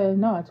 He said,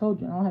 no, I told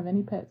you, I don't have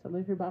any pets. I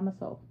live here by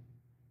myself.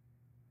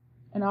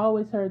 And I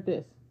always heard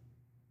this.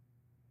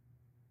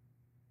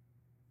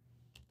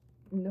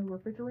 No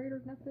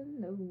refrigerators, nothing?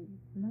 No.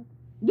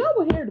 Y'all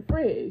would hear the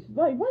fridge.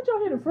 Like, wouldn't y'all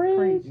hear the fridge?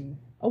 Crazy.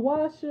 A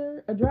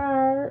washer, a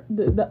dryer,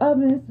 the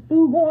ovens, the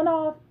food going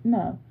off?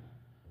 No.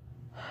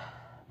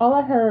 All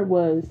I heard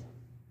was,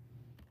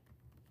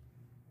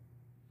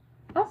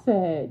 I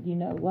said, you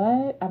know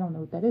what? I don't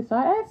know what that is. So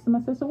I asked him,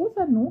 I said, so what's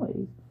that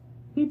noise?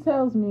 He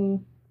tells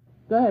me,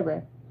 go ahead,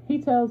 Ray.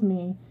 He tells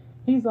me,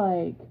 he's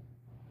like,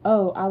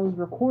 oh, I was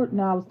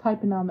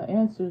typing down the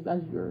answers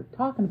as you were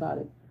talking about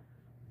it.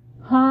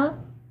 Huh?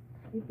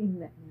 Typing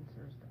the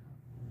answers down.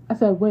 I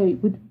said, wait,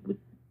 we're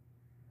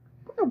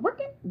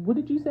working? What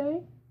did you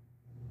say?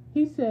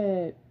 He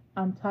said,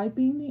 I'm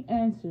typing the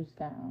answers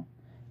down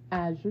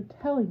as you're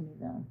telling me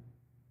them.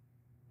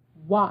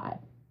 Why?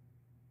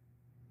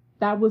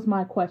 That was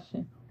my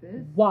question.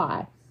 This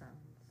Why? sounds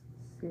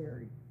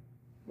scary.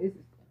 Is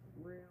it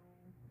real?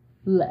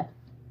 Left.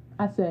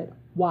 I said,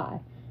 why?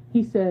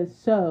 He says,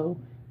 so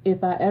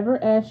if I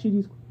ever ask you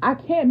these, I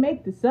can't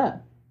make this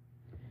up.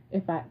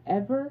 If I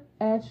ever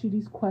ask you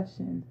these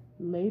questions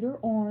later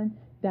on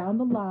down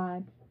the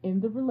line in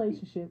the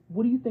relationship,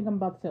 what do you think I'm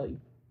about to tell you?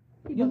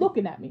 You're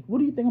looking at me. What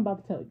do you think I'm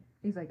about to tell you?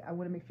 He's like, I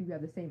want to make sure you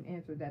have the same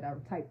answer that I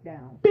typed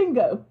down.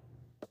 Bingo.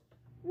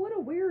 What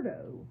a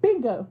weirdo.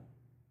 Bingo.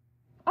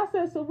 I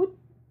said, so what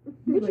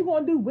you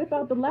gonna do? Whip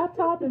out the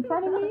laptop in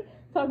front of me?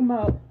 Talking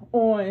about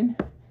on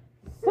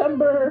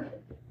December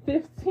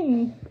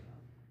 15th,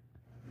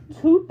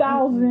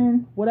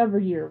 2000, whatever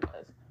year it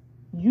was.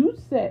 You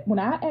said, when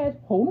I asked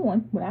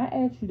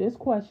you this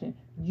question,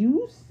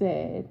 you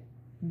said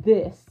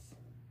this,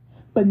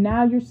 but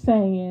now you're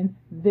saying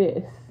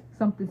this.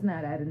 Something's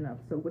not adding up,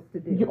 so what's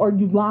the deal? Are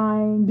you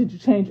lying? Did you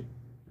change it?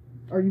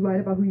 Are you lying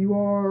about who you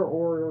are,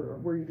 or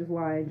were you just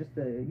lying just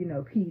to,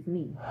 appease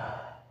me?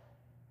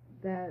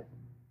 That.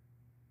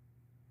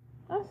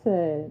 I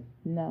said,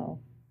 no.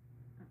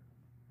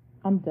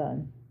 I'm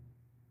done.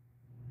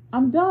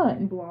 I'm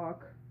done.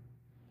 Block.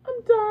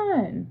 I'm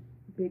done.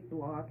 Big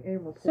block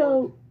and report.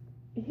 So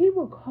he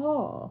would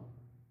call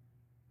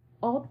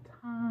all the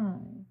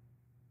time.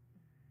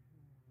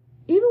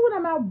 Even when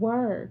I'm at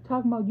work,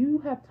 talking about you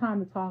have time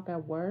to talk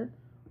at work.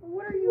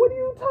 What are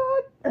you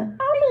talking?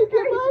 I make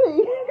good money.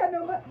 He ain't got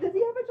no money. Does he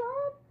have a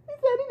job? He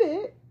said he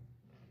did.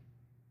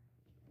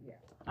 Yeah.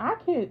 I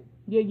can't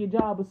get your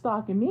job of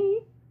stalking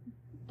me,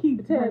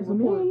 keep tabs on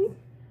me,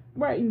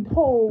 writing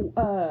whole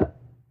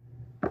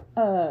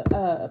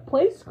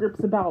play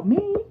scripts about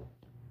me.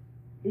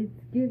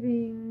 It's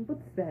giving.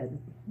 What's that?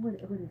 What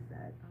is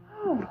that?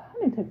 I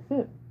need to take a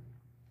sip.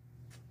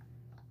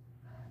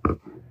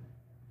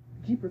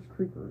 Jeepers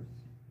Creepers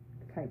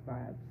type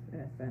vibes in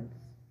a sense.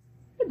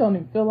 It don't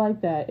even feel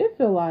like that. It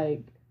feel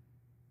like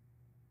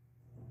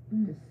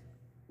just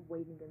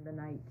waiting in the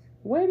night,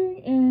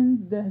 waiting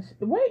in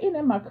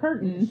my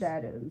curtains, in the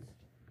shadows,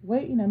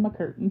 waiting in my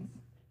curtains.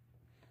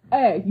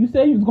 Hey, you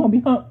said you was gonna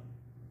be hung.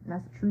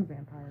 That's a true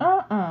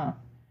vampire.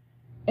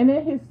 And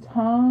then his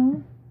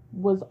tongue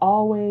was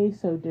always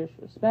so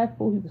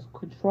disrespectful. He was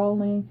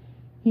controlling.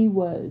 He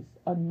was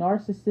a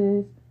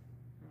narcissist.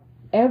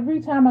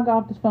 Every time I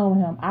got off the phone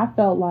with him, I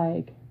felt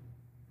like,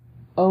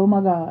 oh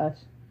my gosh,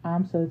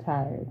 I'm so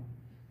tired.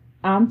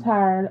 I'm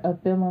tired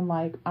of feeling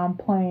like I'm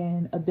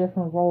playing a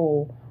different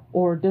role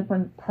or a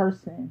different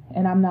person,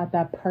 and I'm not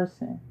that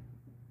person.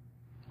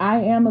 I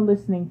am a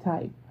listening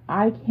type.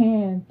 I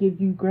can give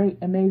you great,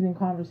 amazing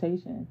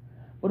conversation.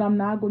 What I'm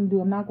not going to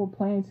do, I'm not going to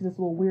play into this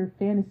little weird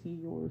fantasy of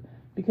yours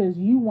because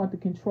you want the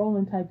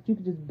controlling type that you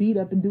can just beat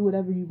up and do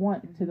whatever you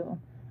want to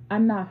them.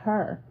 I'm not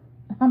her.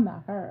 I'm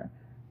not her.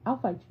 I'll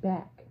fight you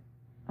back.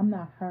 I'm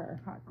not her.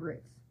 Hot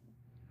grits.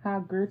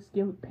 Hot grits,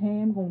 skillet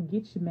pan. I'm going to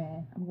get you,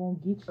 man. I'm going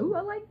to get you. Ooh,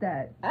 I like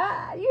that.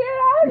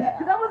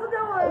 Yeah. That was a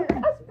good one.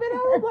 I spit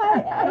out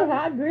like, hey,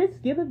 hot grits,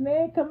 skillet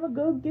man, come and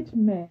go get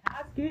you, man.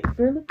 Hot skillet,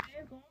 skillet man,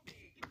 going to get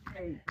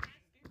you.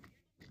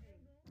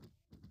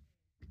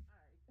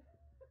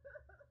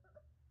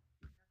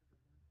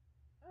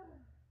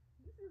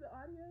 You see the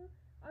audio?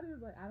 Audio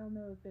was like, I don't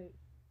know if they.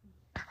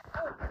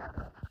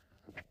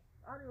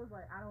 Audio was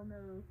like, I don't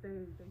know if they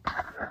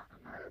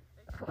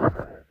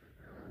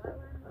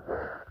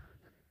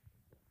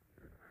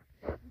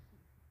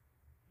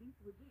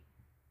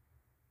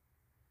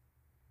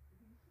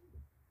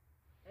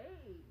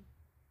Hey,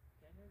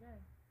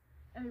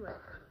 anyway,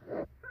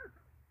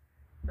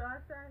 so I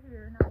sat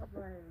here and I was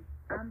like,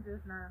 I'm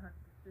just not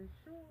 100%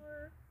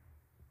 sure.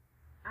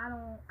 I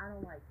don't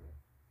like it.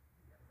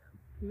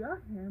 Do y'all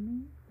hear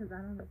me? Because I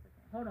don't know.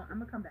 Hold on, I'm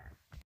gonna come back.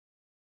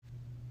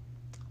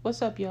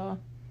 What's up, y'all?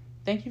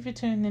 Thank you for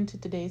tuning into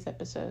today's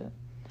episode.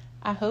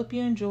 I hope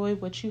you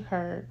enjoyed what you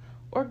heard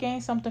or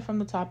gained something from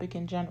the topic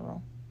in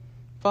general.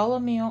 Follow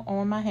me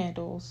on my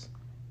handles.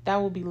 That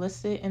will be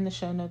listed in the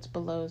show notes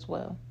below as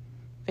well.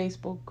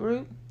 Facebook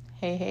group,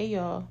 Hey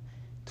Y'all.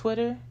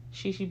 Twitter,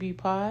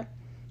 ShishiBPod.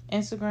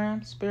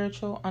 Instagram,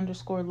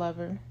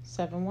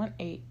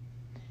 spiritual_lover718.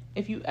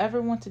 If you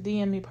ever want to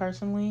DM me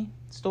personally,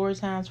 story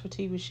times for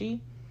tea with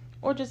she,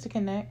 or just to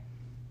connect,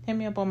 hit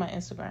me up on my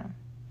Instagram.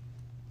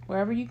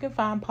 Wherever you can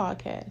find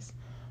podcasts,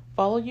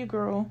 follow your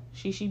girl,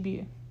 Shishi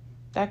Bew.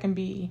 That can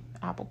be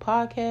Apple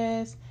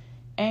Podcasts,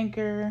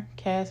 Anchor,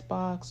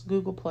 Castbox,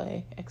 Google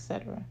Play,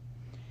 etc.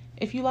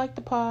 If you like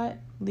the pod,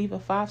 leave a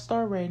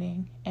 5-star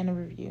rating and a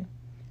review.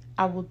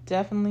 I will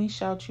definitely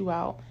shout you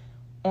out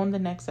on the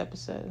next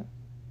episode.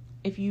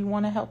 If you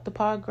want to help the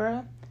pod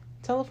grow,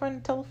 tell a friend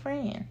to tell a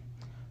friend,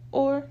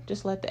 or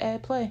just let the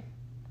ad play.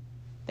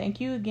 Thank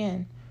you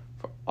again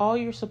for all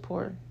your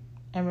support,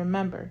 and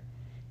remember,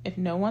 if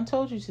no one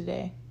told you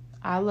today,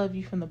 I love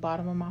you from the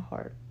bottom of my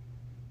heart.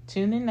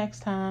 Tune in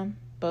next time,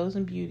 Bows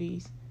and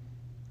Beauties.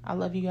 I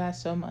love you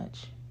guys so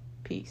much.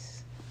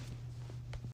 Peace.